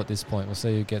 2-0 at this point. We'll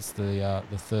see who gets the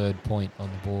third point on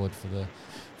the board for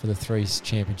the 3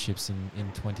 championships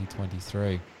in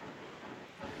 2023.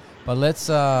 But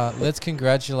let's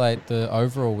congratulate the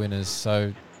overall winners.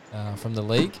 So from the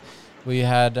league,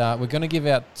 we're going to give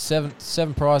out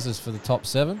seven prizes for the top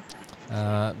 7.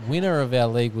 Winner of our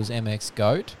league was MX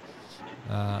Goat.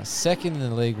 Second in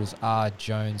the league was R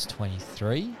Jones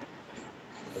 23.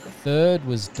 Third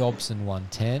was Dobson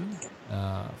 110.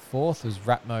 Fourth was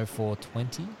Ratmo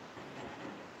 420.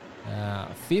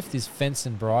 Fifth is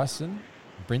Fenson Brinson.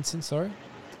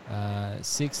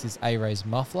 Sixth is A-Ray's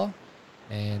Muffler.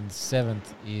 And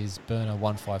seventh is Burner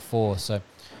 154. So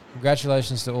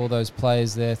congratulations to all those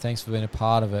players there. Thanks for being a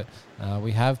part of it.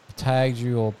 We have tagged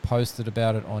you or posted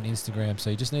about it on Instagram, so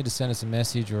you just need to send us a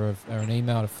message or an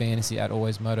email to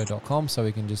fantasy@alwaysmoto.com so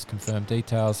we can just confirm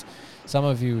details. Some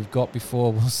of you we've got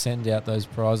before, we'll send out those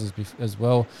prizes as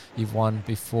well. You've won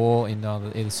before in either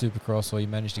Supercross or you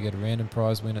managed to get a random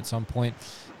prize win at some point.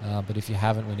 But if you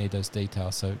haven't, we need those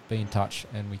details. So be in touch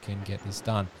and we can get this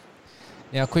done.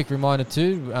 Now, a quick reminder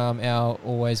too, our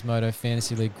Always Moto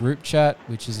Fantasy League group chat,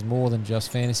 which is more than just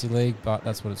Fantasy League, but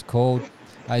that's what it's called,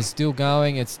 is still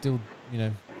going. It's still,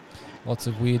 lots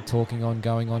of weird talking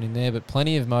going on in there, but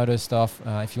plenty of moto stuff.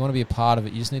 If you want to be a part of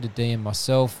it, you just need to DM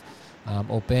myself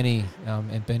or Benny,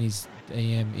 and Benny's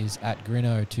DM is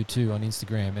 @Grino22 on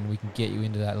Instagram, and we can get you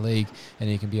into that league, and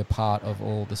you can be a part of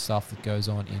all the stuff that goes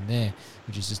on in there,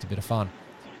 which is just a bit of fun.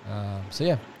 So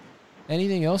yeah,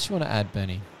 anything else you want to add,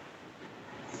 Benny?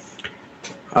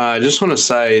 I just want to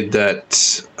say that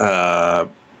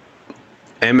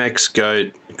MX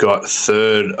Goat got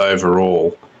 3rd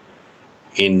overall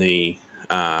in the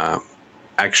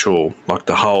actual,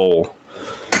 the whole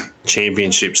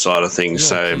championship side of things.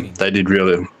 So they did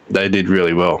really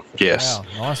well. Yes. Wow,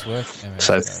 nice work.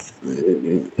 So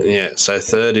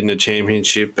 3rd in the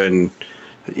championship and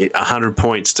 100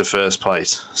 points to first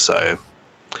place. So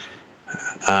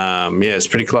it's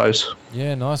pretty close.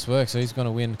 Yeah, nice work. So he's going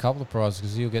to win a couple of prizes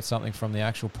because he'll get something from the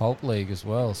actual Pulp League as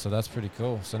well. So that's pretty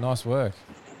cool. So nice work.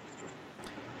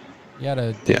 You had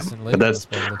a decent league by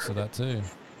the looks of that too.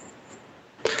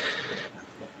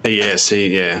 Yeah,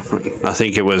 I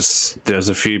think there was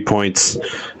a few points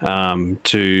to... Well,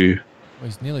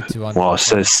 he's nearly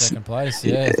 200 second place.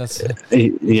 Yeah, that's...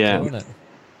 Yeah.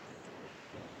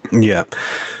 Yeah.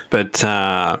 But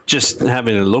just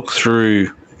having a look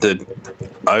through the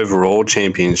overall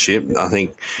championship, I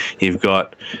think you've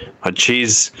got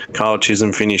Kyle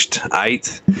Chisholm finished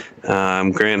 8th,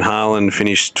 Grant Harlan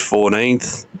finished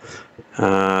 14th,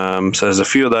 So there's a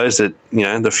few of those that,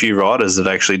 the few riders that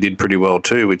actually did pretty well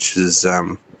too, which is,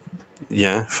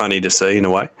 funny to see in a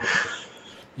way.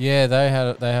 Yeah,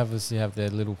 they obviously have their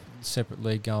little separate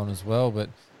league going as well. But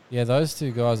yeah, those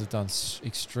two guys have done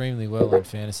extremely well in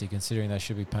fantasy, considering they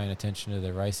should be paying attention to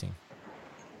their racing.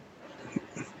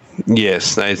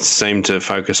 Yes, they seem to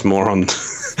focus more on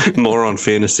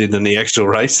fantasy than the actual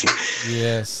racing.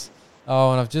 Yes.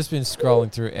 Oh, and I've just been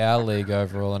scrolling through our league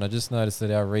overall, and I just noticed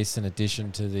that our recent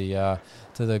addition to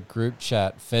the group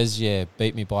chat, Fezier,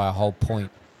 beat me by a whole point.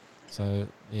 So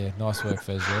yeah, nice work,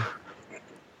 Fezier.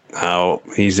 Oh,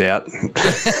 he's out.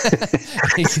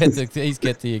 he's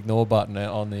get the ignore button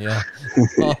on the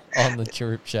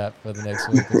group chat for the next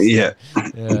week. Yeah.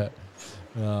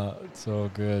 Yeah. It's all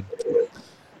good.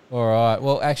 All right.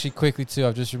 Well, actually, quickly too,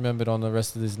 I've just remembered on the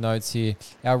rest of these notes here,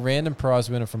 our random prize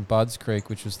winner from Budds Creek,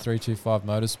 which was 325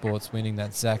 Motorsports, winning that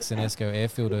Zaxxon Esco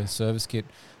Airfielder service kit,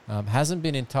 hasn't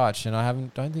been in touch,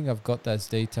 and don't think I've got those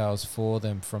details for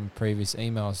them from previous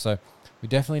emails. So we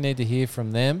definitely need to hear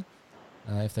from them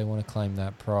if they want to claim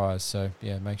that prize. So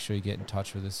yeah, make sure you get in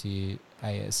touch with us here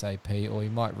ASAP, or you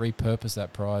might repurpose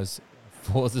that prize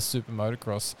for the Super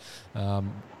Motocross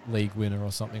League winner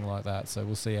or something like that. So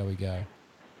we'll see how we go.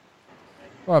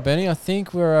 All right, Benny, I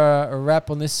think we're a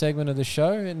wrap on this segment of the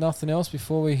show. Nothing else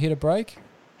before we hit a break?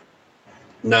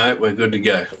 No, we're good to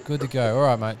go. Good to go. All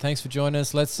right, mate. Thanks for joining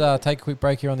us. Let's take a quick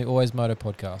break here on the Always Moto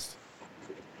podcast.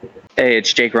 Hey,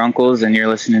 it's Jake Runkles, and you're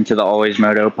listening to the Always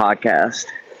Moto podcast.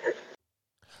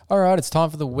 All right, it's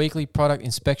time for the weekly product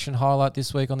inspection highlight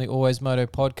this week on the Always Moto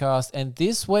podcast. And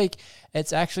this week,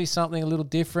 it's actually something a little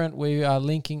different. We are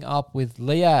linking up with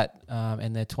Leatt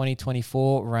and their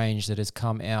 2024 range that has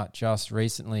come out just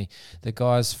recently. The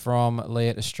guys from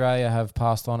Leatt Australia have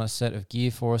passed on a set of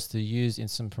gear for us to use in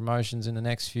some promotions in the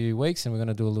next few weeks, and we're going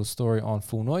to do a little story on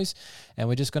Full Noise. And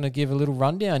we're just going to give a little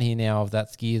rundown here now of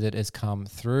that gear that has come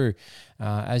through.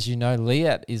 As you know,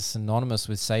 Leatt is synonymous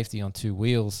with safety on two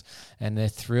wheels, and they're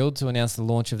thrilled to announce the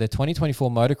launch of their 2024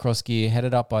 motocross gear,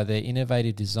 headed up by their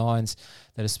innovative designs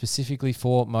that are specifically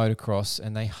for motocross,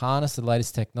 and they harness the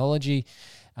latest technology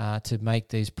to make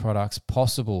these products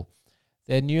possible.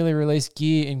 Their newly released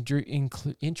gear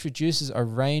introduces a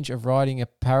range of riding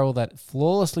apparel that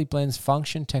flawlessly blends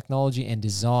function, technology, and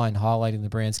design, highlighting the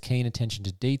brand's keen attention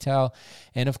to detail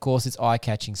and, of course, its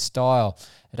eye-catching style.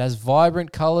 It has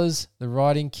vibrant colors. The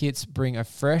riding kits bring a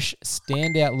fresh,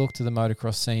 standout look to the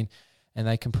motocross scene, and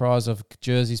they comprise of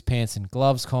jerseys, pants, and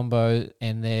gloves combo,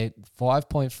 and their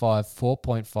 5.5,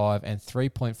 4.5, and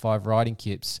 3.5 riding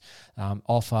kits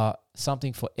offer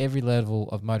something for every level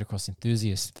of motocross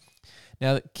enthusiasts.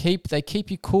 Now, they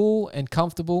keep you cool and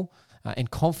comfortable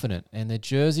and confident, and their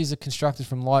jerseys are constructed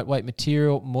from lightweight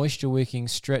material, moisture-wicking,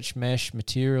 stretch mesh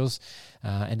materials,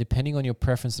 and depending on your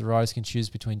preference, the riders can choose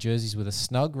between jerseys with a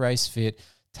snug race fit,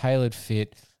 tailored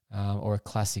fit, or a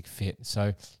classic fit.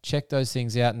 So check those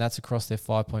things out, and that's across their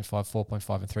 5.5,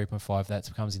 4.5, and 3.5. That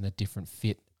comes in the different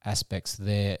fit aspects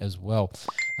there as well.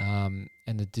 And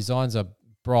the designs are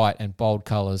bright and bold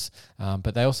colours,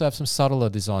 but they also have some subtler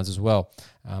designs as well,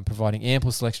 providing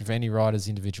ample selection for any rider's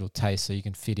individual taste, so you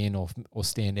can fit in or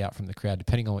stand out from the crowd,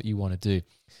 depending on what you want to do.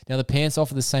 Now, the pants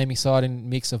offer the same exciting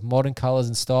mix of modern colours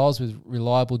and styles with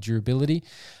reliable durability,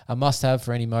 a must-have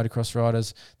for any motocross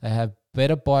riders. They have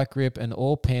better bike grip, and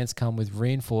all pants come with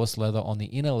reinforced leather on the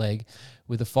inner leg,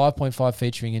 with the 5.5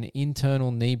 featuring an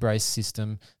internal knee brace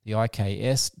system, the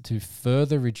IKS, to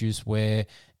further reduce wear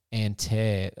and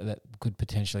tear that could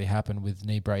potentially happen with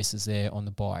knee braces there on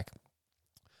the bike.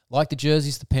 Like the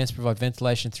jerseys, the pants provide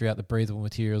ventilation throughout the breathable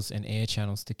materials and air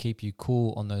channels to keep you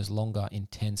cool on those longer,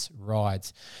 intense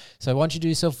rides. So why don't you do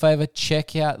yourself a favor,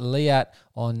 check out Leatt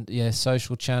on your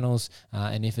social channels,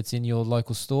 and if it's in your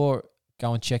local store,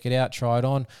 go and check it out, try it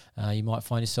on. You might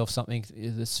find yourself something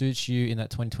that suits you in that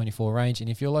 2024 range, and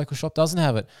if your local shop doesn't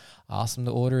have it, ask them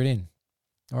to order it in.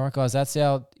 All right, guys, that's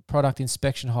our product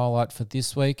inspection highlight for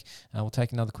this week. We'll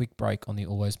take another quick break on the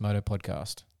Always Moto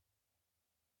podcast.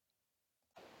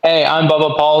 Hey, I'm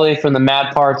Bubba Pauly from the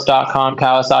MadParts.com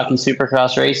Kawasaki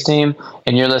Supercross race team,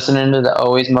 and you're listening to the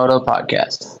Always Moto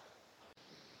podcast.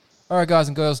 All right, guys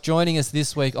and girls, joining us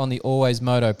this week on the Always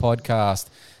Moto podcast.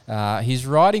 He's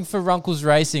riding for Runkles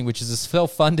Racing, which is a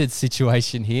self-funded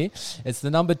situation here. It's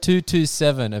the number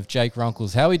 227 of Jake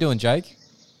Runkles. How are we doing, Jake?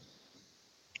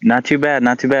 Not too bad.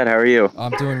 How are you?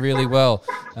 I'm doing really well.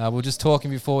 We're just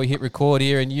talking before we hit record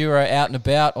here, and you are out and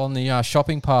about on the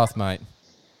shopping path, mate.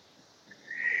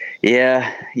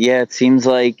 Yeah. It seems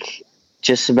like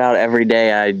just about every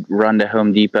day I run to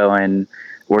Home Depot and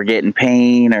we're getting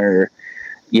paint or,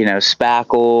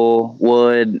 spackle,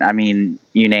 wood. I mean,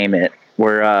 you name it.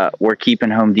 we're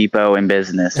keeping Home Depot in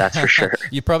business. That's for sure.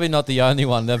 You're probably not the only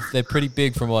one. They're pretty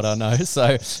big from what I know.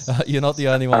 So you're not the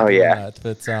only one doing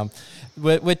that.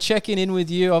 But we're checking in with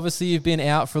you. Obviously, you've been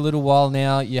out for a little while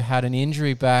now. You had an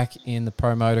injury back in the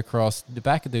Pro Motocross,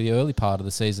 back at the early part of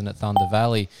the season at Thunder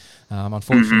Valley.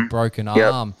 Unfortunately, broken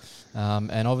arm.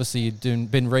 And obviously, you've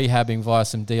been rehabbing via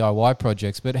some DIY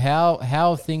projects. But how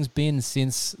have things been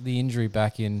since the injury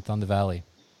back in Thunder Valley?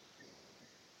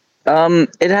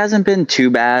 It hasn't been too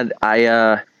bad.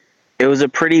 It was a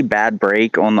pretty bad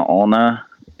break on the ulna.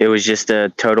 It was just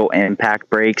a total impact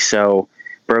break. So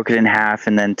broke it in half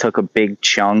and then took a big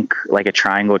chunk, like a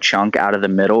triangle chunk out of the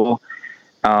middle.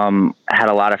 Had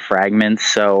a lot of fragments.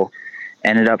 So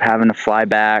ended up having to fly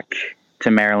back to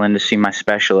Maryland to see my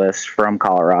specialist from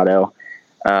Colorado.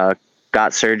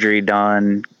 Got surgery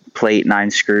done, plate 9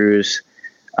 screws.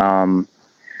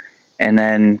 And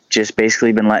then just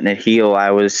basically been letting it heal.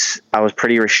 I was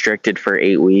pretty restricted for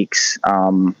 8 weeks.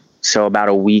 So about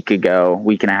a week and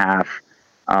a half,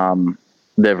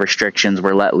 the restrictions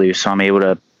were let loose. So I'm able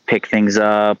to pick things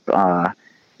up,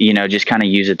 just kind of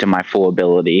use it to my full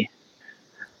ability.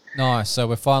 Nice. So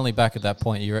we're finally back at that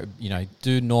point. You're,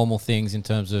 do normal things in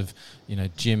terms of,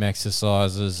 gym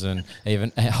exercises and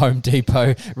even Home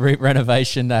Depot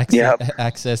renovation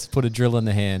access, put a drill in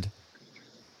the hand.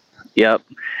 Yep.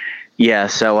 Yeah,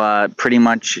 so pretty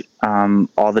much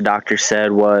all the doctor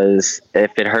said was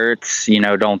if it hurts,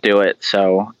 don't do it.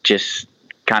 So just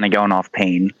kind of going off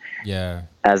pain. Yeah.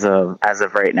 As of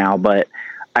right now, but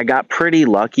I got pretty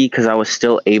lucky because I was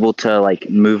still able to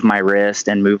move my wrist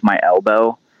and move my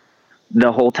elbow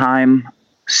the whole time.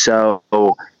 So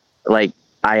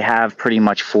I have pretty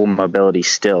much full mobility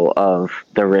still of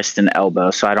the wrist and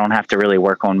elbow, so I don't have to really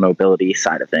work on mobility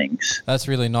side of things. That's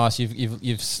really nice.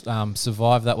 You've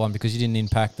survived that one because you didn't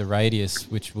impact the radius,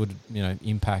 which would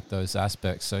impact those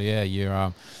aspects. So yeah,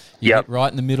 you're hit right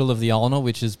in the middle of the ulna,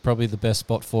 which is probably the best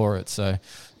spot for it. So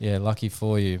yeah, lucky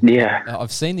for you. Yeah,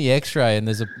 I've seen the X-ray and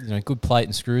there's a good plate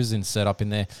and screws set up in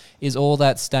there. Is all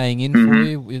that staying in for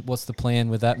you? What's the plan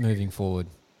with that moving forward?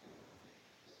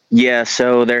 Yeah,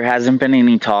 so there hasn't been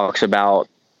any talks about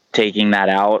taking that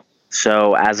out.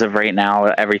 So as of right now,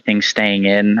 everything's staying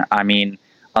in. I mean,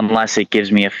 unless it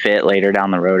gives me a fit later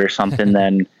down the road or something,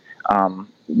 then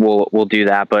we'll do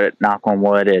that. But knock on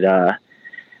wood,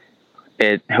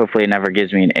 it hopefully never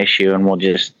gives me an issue, and we'll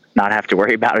just not have to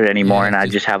worry about it anymore. And I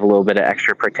just have a little bit of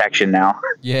extra protection now.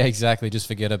 Yeah, exactly. Just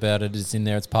forget about it. It's in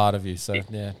there. It's part of you. So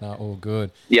yeah, no, all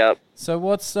good. Yep. So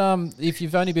what's if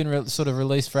you've only been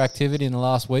released for activity in the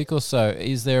last week or so,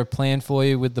 is there a plan for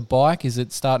you with the bike? Is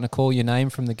it starting to call your name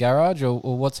from the garage, or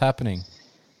what's happening?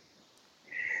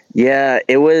 Yeah,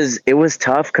 it was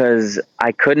tough because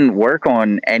I couldn't work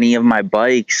on any of my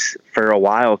bikes for a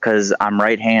while because I'm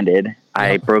right-handed.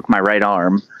 I broke my right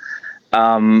arm.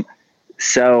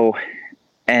 So,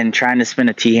 and trying to spin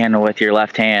a T-handle with your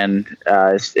left hand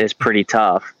is pretty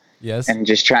tough. Yes. And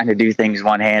just trying to do things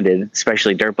one-handed,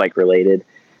 especially dirt bike related.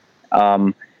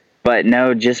 But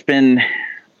no, I've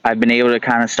been able to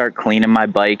kind of start cleaning my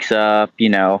bikes up,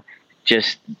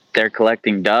 just they're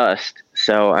collecting dust.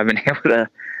 So I've been able to,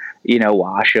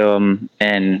 wash them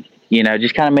and,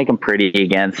 just kind of make them pretty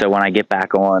again. So when I get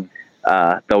back on,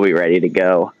 they'll be ready to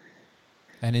go.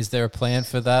 And is there a plan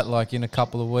for that, like in a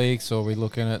couple of weeks, or are we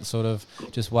looking at sort of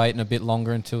just waiting a bit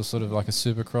longer until sort of like a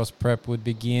Supercross prep would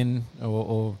begin?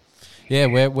 Or yeah,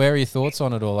 where are your thoughts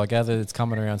on it all? I gather it's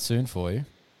coming around soon for you.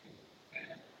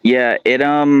 Yeah, it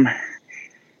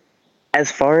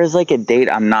as far as like a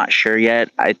date, I'm not sure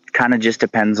yet. It kind of just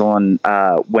depends on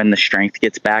when the strength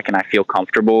gets back and I feel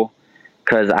comfortable,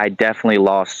 because I definitely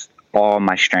lost all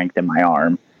my strength in my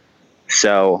arm.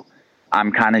 So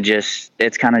it's kind of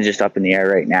just up in the air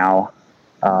right now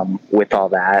with all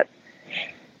that.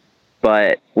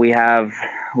 But we got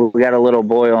a little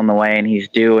boy on the way, and he's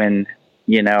due in,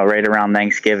 right around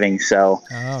Thanksgiving. So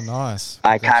oh, nice.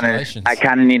 I kind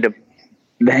of need to,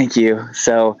 thank you.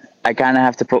 So I kind of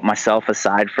have to put myself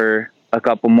aside for a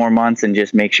couple more months and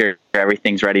just make sure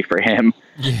everything's ready for him.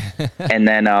 Yeah. And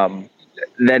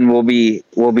then we'll be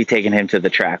taking him to the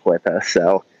track with us.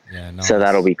 So, yeah, nice. So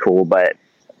that'll be cool. But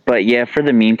yeah, for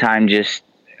the meantime, just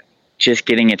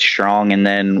getting it strong. And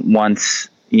then once,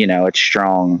 it's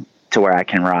strong to where I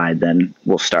can ride, then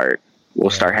we'll start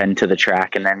heading to the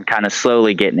track and then kind of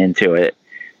slowly getting into it,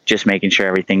 just making sure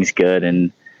everything's good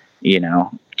and,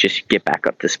 just get back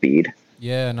up to speed.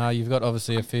 Yeah, no, you've got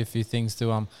obviously a fair few things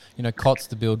to cots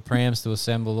to build, prams to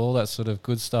assemble, all that sort of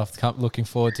good stuff. Looking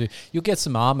forward to. You'll get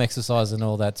some arm exercise and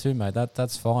all that too, mate.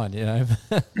 That's fine.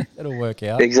 It'll work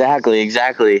out.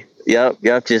 Exactly.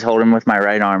 Yep. Just hold him with my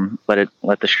right arm.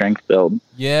 Let the strength build.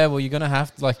 Yeah, well, you're gonna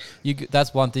have to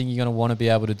that's one thing you're gonna want to be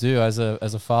able to do as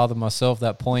a father myself.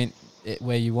 That point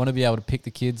where you want to be able to pick the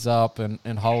kids up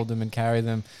and hold them and carry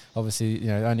them. Obviously,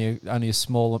 only a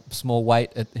small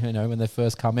weight when they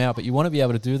first come out, but you want to be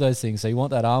able to do those things. So you want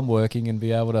that arm working and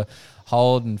be able to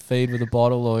hold and feed with a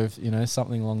bottle or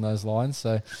something along those lines.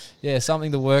 So yeah,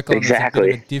 something to work on.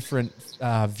 Exactly. That's a bit of a different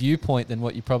viewpoint than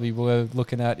what you probably were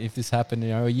looking at if this happened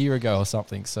a year ago or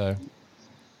something. So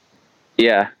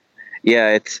yeah,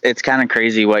 it's kind of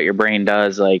crazy what your brain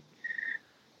does. Like,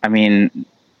 I mean,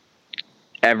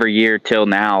 every year till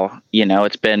now,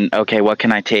 it's been, okay, what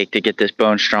can I take to get this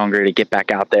bone stronger to get back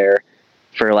out there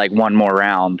for like one more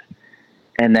round?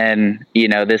 And then,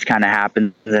 this kind of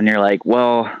happens and you're like,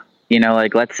 well,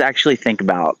 let's actually think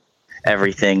about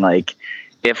everything. Like,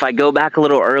 if I go back a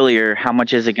little earlier, how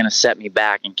much is it going to set me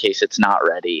back in case it's not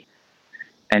ready?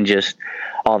 And just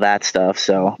all that stuff.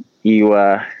 So you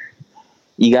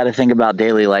got to think about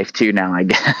daily life too now, I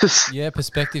guess. Yeah,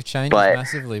 perspective changes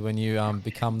massively when you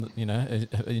become,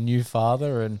 a new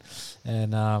father and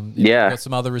you've got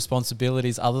some other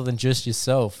responsibilities other than just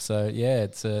yourself. So yeah,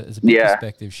 it's a big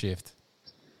perspective shift.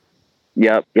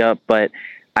 Yep. But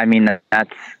I mean,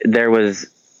 there was,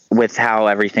 with how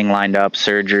everything lined up,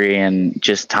 surgery and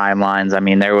just timelines. I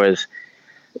mean, there was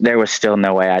still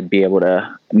no way I'd be able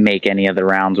to make any of the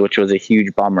rounds, which was a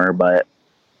huge bummer. But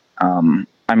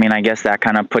I mean, I guess that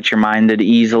kind of puts your mind at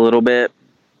ease a little bit,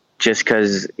 just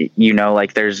because,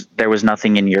 there was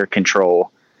nothing in your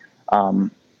control. There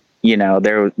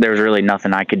was really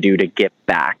nothing I could do to get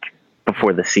back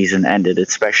before the season ended,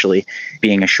 especially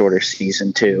being a shorter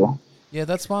season too. Yeah,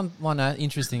 that's one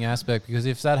interesting aspect, because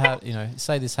if that had,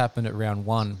 say this happened at round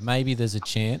 1, maybe there's a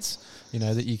chance,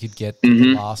 that you could get to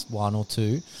the last 1 or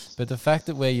 2. But the fact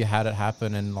that where you had it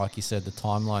happen and, like you said, the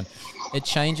timeline, it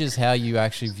changes how you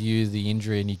actually view the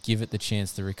injury and you give it the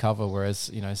chance to recover. Whereas,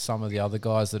 some of the other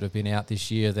guys that have been out this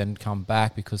year then come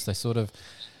back because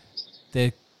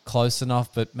they're close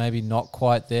enough, but maybe not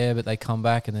quite there, but they come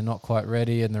back and they're not quite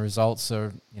ready and the results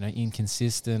are,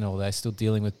 inconsistent, or they're still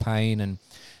dealing with pain and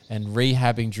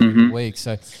rehabbing during the week.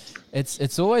 So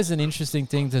it's always an interesting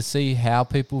thing to see how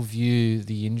people view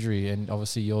the injury, and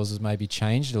obviously yours has maybe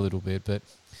changed a little bit. But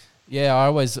yeah, I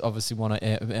always obviously want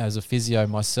to, as a physio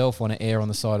myself, want to err on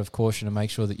the side of caution and make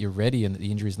sure that you're ready and that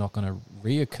the injury is not going to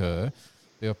reoccur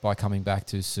by coming back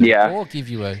too soon, or give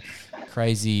you a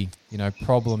crazy,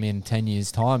 problem in 10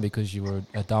 years time because you were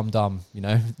a dum-dum,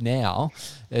 now.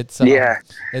 It's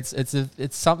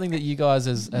something that you guys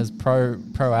as pro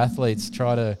athletes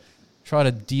try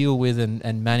to deal with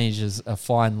and manage as a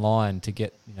fine line to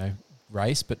get,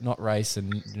 race, but not race,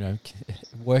 and,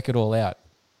 work it all out.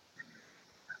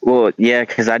 Well, yeah,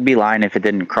 because I'd be lying if it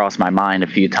didn't cross my mind a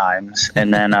few times.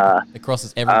 And then it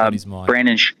crosses everybody's mind.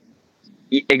 Brandon,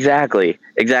 exactly.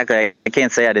 I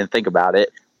can't say I didn't think about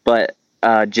it, but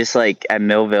just like at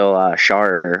Millville,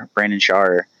 Brandon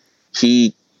Sharer,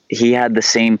 he had the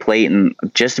same plate in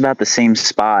just about the same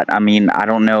spot. I mean, I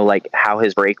don't know like how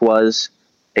his break was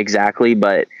exactly,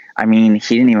 but I mean,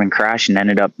 he didn't even crash and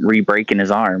ended up re-breaking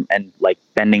his arm and like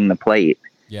bending the plate.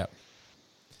 Yeah.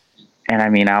 And I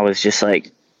mean, I was just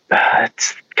like,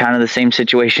 it's kind of the same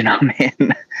situation I'm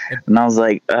in. And I was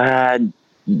like, I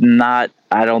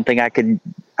don't think I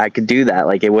could do that.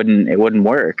 Like it wouldn't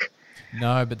work.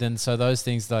 No, but then so those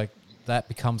things like that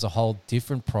becomes a whole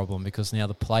different problem, because now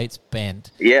the plate's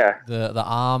bent. Yeah. The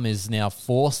arm is now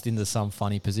forced into some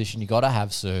funny position. You got to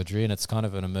have surgery, and it's kind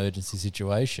of an emergency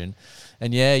situation.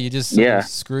 And yeah, you just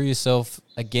screw yourself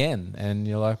again, and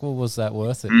you're like, well, was that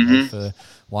worth it for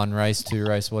one race, 2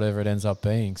 race, whatever it ends up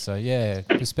being? So yeah,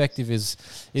 perspective is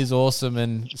awesome,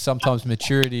 and sometimes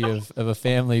maturity of a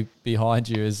family behind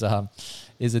you is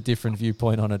a different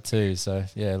viewpoint on it too. So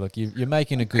yeah, look, you're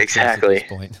making a good choice at this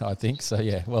point, I think. So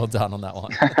yeah, well done on that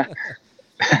one.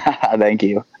 Thank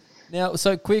you. Now,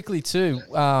 so quickly too,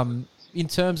 in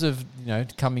terms of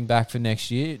coming back for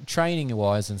next year, training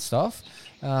wise and stuff,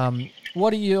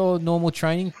 what are your normal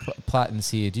training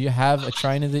patterns here? Do you have a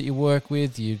trainer that you work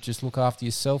with? Do you just look after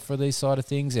yourself for these side of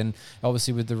things? And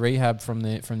obviously with the rehab from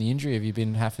the injury, have you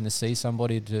been having to see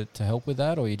somebody to help with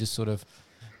that, or are you just sort of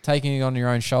taking it on your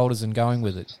own shoulders and going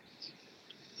with it?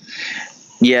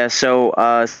 Yeah. So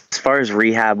as far as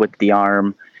rehab with the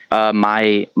arm,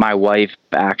 my wife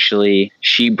actually,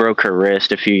 she broke her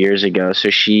wrist a few years ago. So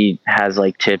she has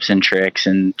like tips and tricks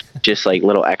and just like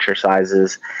little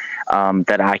exercises.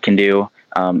 that I can do.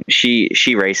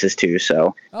 She races too,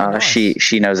 so Nice.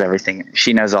 she knows everything.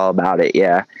 She knows all about it.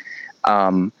 Yeah.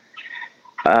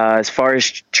 As far as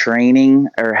training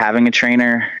or having a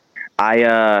trainer,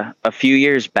 I a few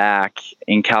years back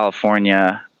in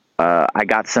California, I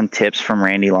got some tips from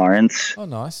Randy Lawrence Oh,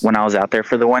 nice. when I was out there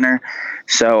for the winter.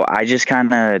 So I just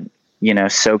kind of,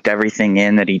 soaked everything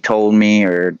in that he told me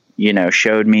or,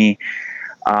 showed me.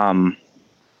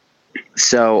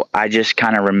 So I just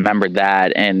kind of remembered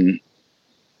that, and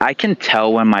I can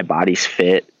tell when my body's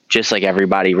fit, just like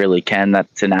everybody really can.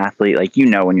 That's an athlete. Like,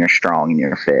 when you're strong and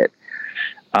you're fit.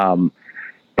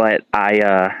 But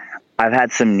I've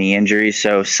had some knee injuries,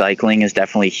 so cycling is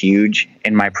definitely huge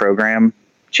in my program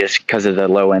just because of the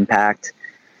low impact.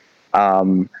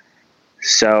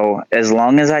 So as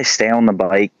long as I stay on the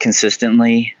bike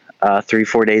consistently,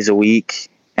 3-4 days a week,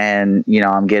 and,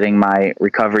 I'm getting my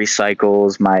recovery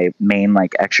cycles, my main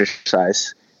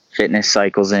exercise fitness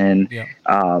cycles in,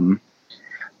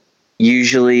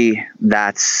 usually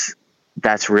that's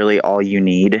really all you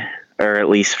need, or at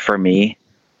least for me.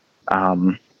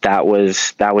 That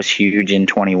was huge in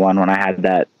 21 when I had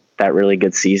that really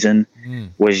good season,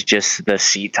 was just the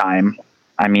seat time.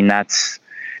 I mean, that's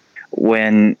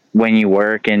when you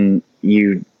work and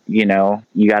you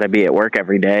got to be at work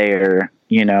every day, or,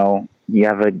 you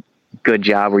have a good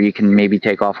job where you can maybe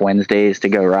take off Wednesdays to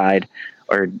go ride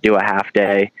or do a half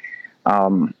day.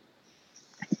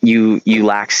 You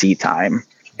lack seat time,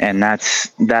 and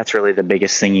that's really the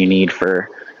biggest thing you need for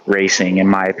racing, in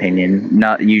my opinion.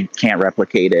 You can't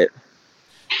replicate it.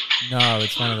 No,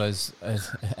 it's one of those.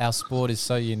 Our sport is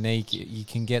so unique. You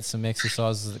can get some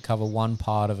exercises that cover one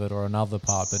part of it or another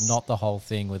part, but not the whole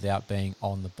thing without being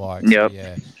on the bike. Yep. So,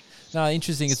 yeah. No,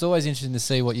 interesting. It's always interesting to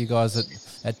see what you guys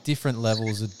at different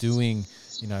levels are doing,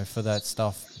 for that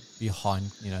stuff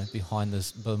behind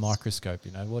the microscope.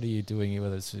 What are you doing,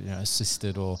 whether it's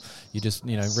assisted or you're just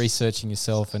researching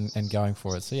yourself and going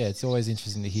for it. So yeah, it's always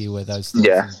interesting to hear where those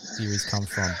theories come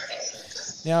from.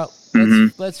 Now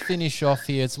let's finish off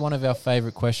here. It's one of our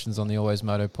favorite questions on the Always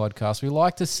Moto podcast. We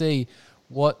like to see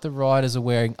what the riders are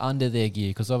wearing under their gear,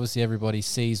 because obviously everybody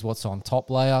sees what's on top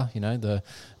layer.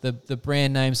 The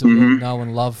brand names that we all know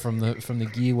and love from the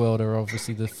gear world are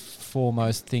obviously the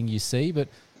foremost thing you see. But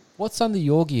what's under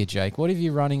your gear, Jake? What have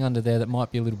you running under there that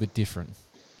might be a little bit different?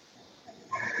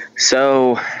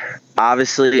 So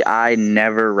obviously I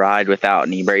never ride without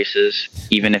knee braces,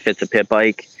 even if it's a pit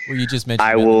bike. Well, you just mentioned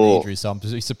about the knee injury, so I'm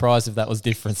surprised if that was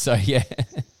different. So yeah.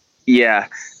 Yeah.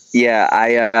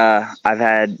 I've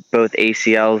had both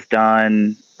ACLs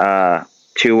done,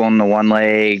 2 on the one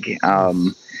leg.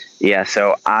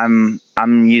 So I'm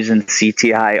using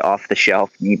CTI off the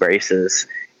shelf knee braces,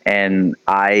 and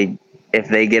if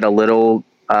they get a little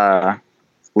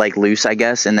loose, I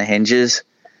guess, in the hinges,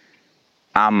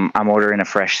 I'm ordering a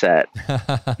fresh set.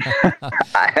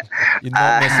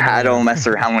 I don't mess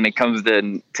around when it comes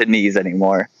to knees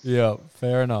anymore. Yeah,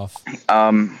 fair enough.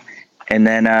 And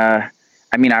then I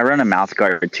run a mouth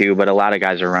guard too, but a lot of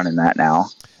guys are running that now.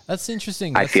 That's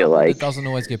interesting. I feel like it doesn't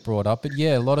always get brought up, but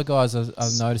yeah, a lot of guys are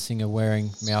noticing are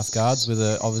wearing mouth guards with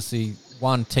obviously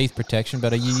one, teeth protection,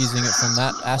 but are you using it from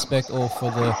that aspect or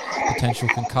for the potential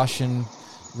concussion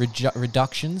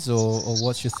reductions, or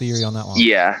what's your theory on that one?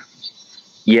 Yeah.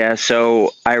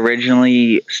 So I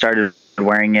originally started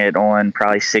wearing it on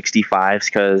probably 65s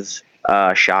because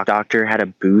Shock Doctor had a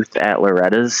booth at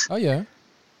Loretta's. Oh yeah.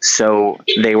 So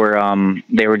they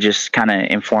were just kind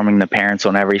of informing the parents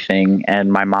on everything,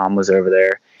 and my mom was over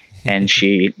there, and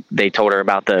they told her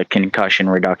about the concussion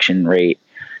reduction rate.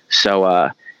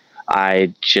 So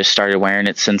I just started wearing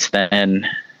it since then,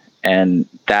 and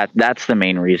that's the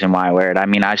main reason why I wear it. I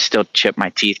mean, I still chip my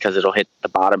teeth because it'll hit the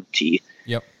bottom teeth.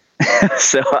 Yep.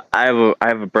 So I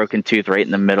have a broken tooth right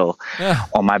in the middle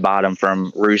on my bottom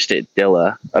from Roost at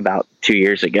Dilla about 2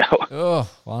 years ago. Oh,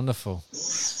 wonderful.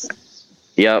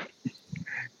 Yep.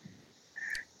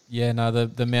 Yeah, no,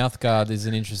 the mouth guard is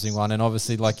an interesting one, and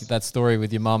obviously, like that story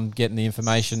with your mum getting the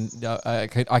information,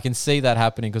 I can see that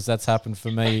happening because that's happened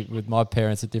for me with my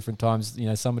parents at different times.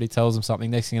 Somebody tells them something,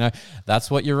 next thing you know,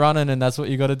 that's what you're running, and that's what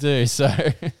you got to do. So.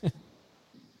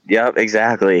 Yep,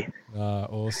 exactly.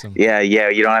 Awesome. Yeah,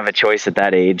 you don't have a choice at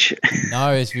that age.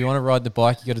 No, if you want to ride the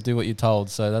bike, you got to do what you're told.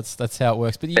 So that's how it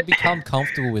works. But you become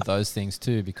comfortable with those things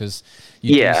too, because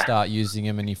you do start using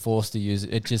them and you're forced to use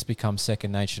it. It just becomes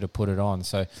second nature to put it on.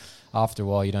 So after a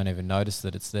while, you don't even notice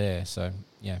that it's there. So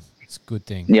yeah, it's a good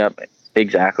thing. Yep,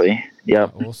 exactly.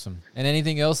 Yep. Awesome. And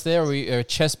anything else there? Are we a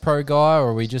chest pro guy, or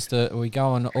are we just are we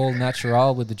going all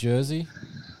natural with the jersey?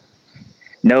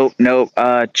 Nope.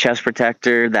 Chest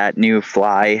protector, that new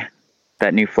Fly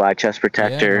new fly chest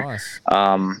protector. Yeah,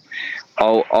 nice.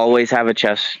 I'll always have a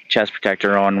chest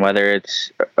protector on, whether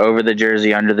it's over the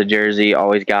jersey, under the jersey,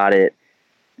 always got it.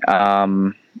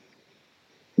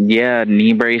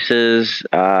 Knee braces.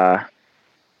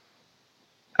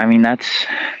 I mean, that's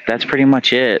pretty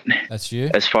much it. That's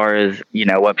you? As far as,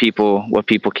 what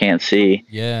people can't see.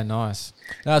 Yeah, nice.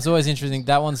 No, it's always interesting.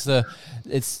 That one's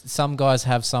some guys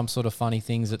have some sort of funny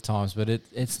things at times, but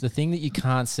it's the thing that you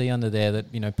can't see under there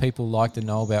that, people like to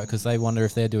know about because they wonder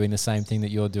if they're doing the same thing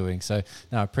that you're doing. So,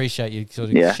 no, I appreciate you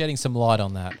sort of shedding some light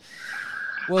on that.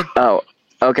 Well, oh,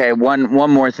 okay. One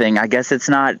more thing. I guess it's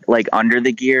not like under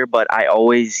the gear, but I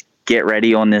always get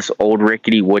ready on this old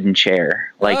rickety wooden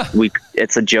chair.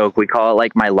 It's a joke. We call it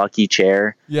like my lucky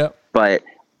chair. Yep. But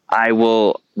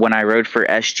when I rode for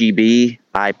SGB,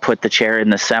 I put the chair in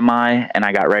the semi and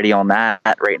I got ready on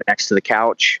that right next to the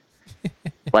couch.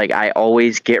 Like, I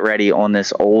always get ready on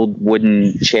this old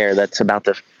wooden chair that's about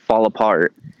to fall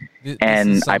apart.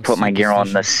 And I put my gear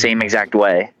on the same exact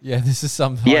way. Yeah, this is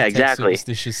some exactly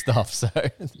superstitious stuff. So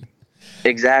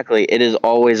exactly. It is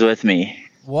always with me.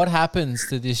 What happens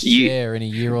to this chair in a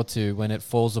year or two when it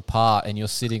falls apart and you're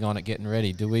sitting on it getting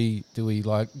ready? Do we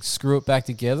like screw it back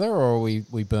together, or are we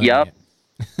burning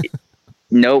it?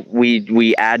 Nope.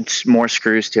 We add more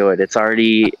screws to it.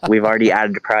 We've already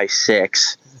added probably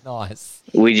 6. Nice.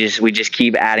 We just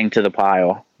keep adding to the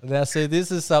pile. Now, see,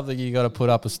 this is something you got to put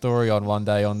up a story on one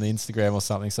day on the Instagram or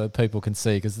something so people can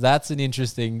see, because that's an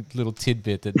interesting little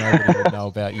tidbit that nobody would know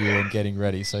about you and getting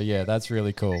ready. So yeah, that's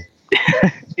really cool.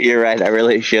 You're right. I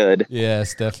really should.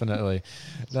 Yes, definitely.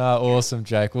 No, awesome,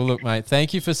 Jake. Well, look, mate,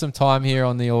 thank you for some time here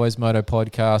on the Always Moto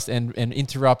podcast and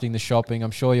interrupting the shopping.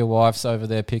 I'm sure your wife's over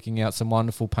there picking out some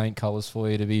wonderful paint colors for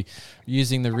you to be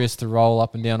using the wrist to roll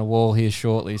up and down a wall here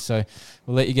shortly. So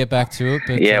we'll let you get back to it.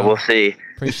 But, yeah, we'll see.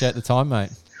 Appreciate the time, mate.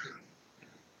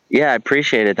 Yeah, I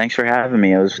appreciate it. Thanks for having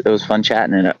me. It was fun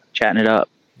chatting it up.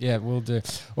 Yeah, we'll do.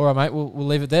 All right, mate. We'll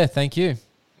leave it there. Thank you.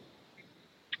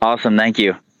 Awesome. Thank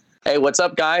you. Hey, what's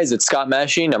up, guys? It's Scott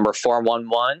Meshy, number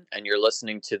 411, and you're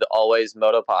listening to the Always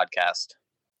Moto podcast.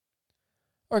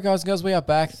 All right, guys and girls, we are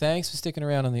back. Thanks for sticking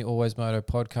around on the Always Moto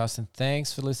podcast, and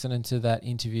thanks for listening to that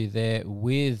interview there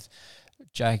with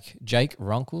Jake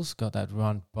Runkles. Got that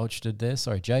run botched there.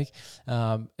 Sorry, Jake.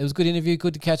 It was a good interview.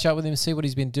 Good to catch up with him, see what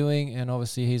he's been doing, and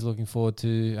obviously he's looking forward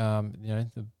to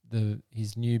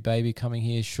his new baby coming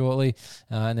here shortly,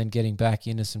 and then getting back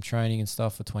into some training and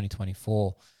stuff for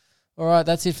 2024. All right,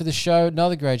 that's it for the show.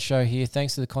 Another great show here.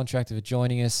 Thanks to the contractor for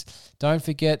joining us. Don't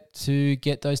forget to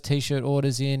get those T-shirt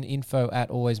orders in,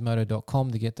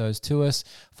 info@alwaysmoto.com to get those to us.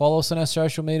 Follow us on our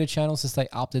social media channels to stay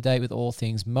up to date with all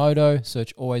things moto.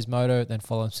 Search Always Moto, then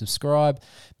follow and subscribe.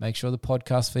 Make sure the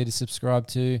podcast feed is subscribed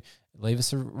to. Leave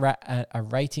us a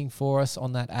rating for us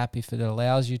on that app if it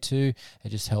allows you to. It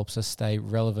just helps us stay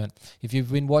relevant. If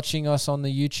you've been watching us on the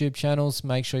YouTube channels,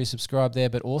 make sure you subscribe there,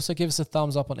 but also give us a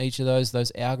thumbs up on each of those.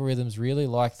 Those algorithms really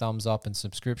like thumbs up and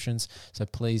subscriptions, so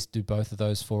please do both of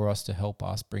those for us to help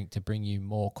us bring you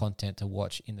more content to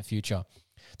watch in the future.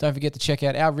 Don't forget to check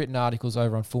out our written articles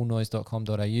over on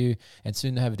fullnoise.com.au and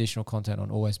soon to have additional content on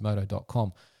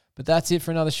alwaysmoto.com. But that's it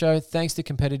for another show. Thanks to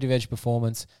Competitive Edge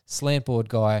Performance, Slantboard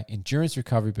Guy, Endurance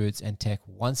Recovery Boots, and Tech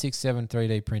 167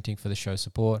 3D Printing for the show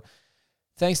support.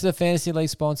 Thanks to the Fantasy League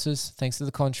sponsors. Thanks to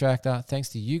the contractor. Thanks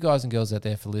to you guys and girls out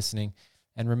there for listening.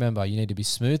 And remember, you need to be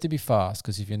smooth to be fast,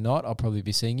 because if you're not, I'll probably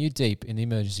be seeing you deep in the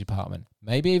emergency department.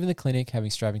 Maybe even the clinic having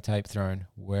strapping tape thrown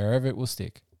wherever it will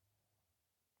stick.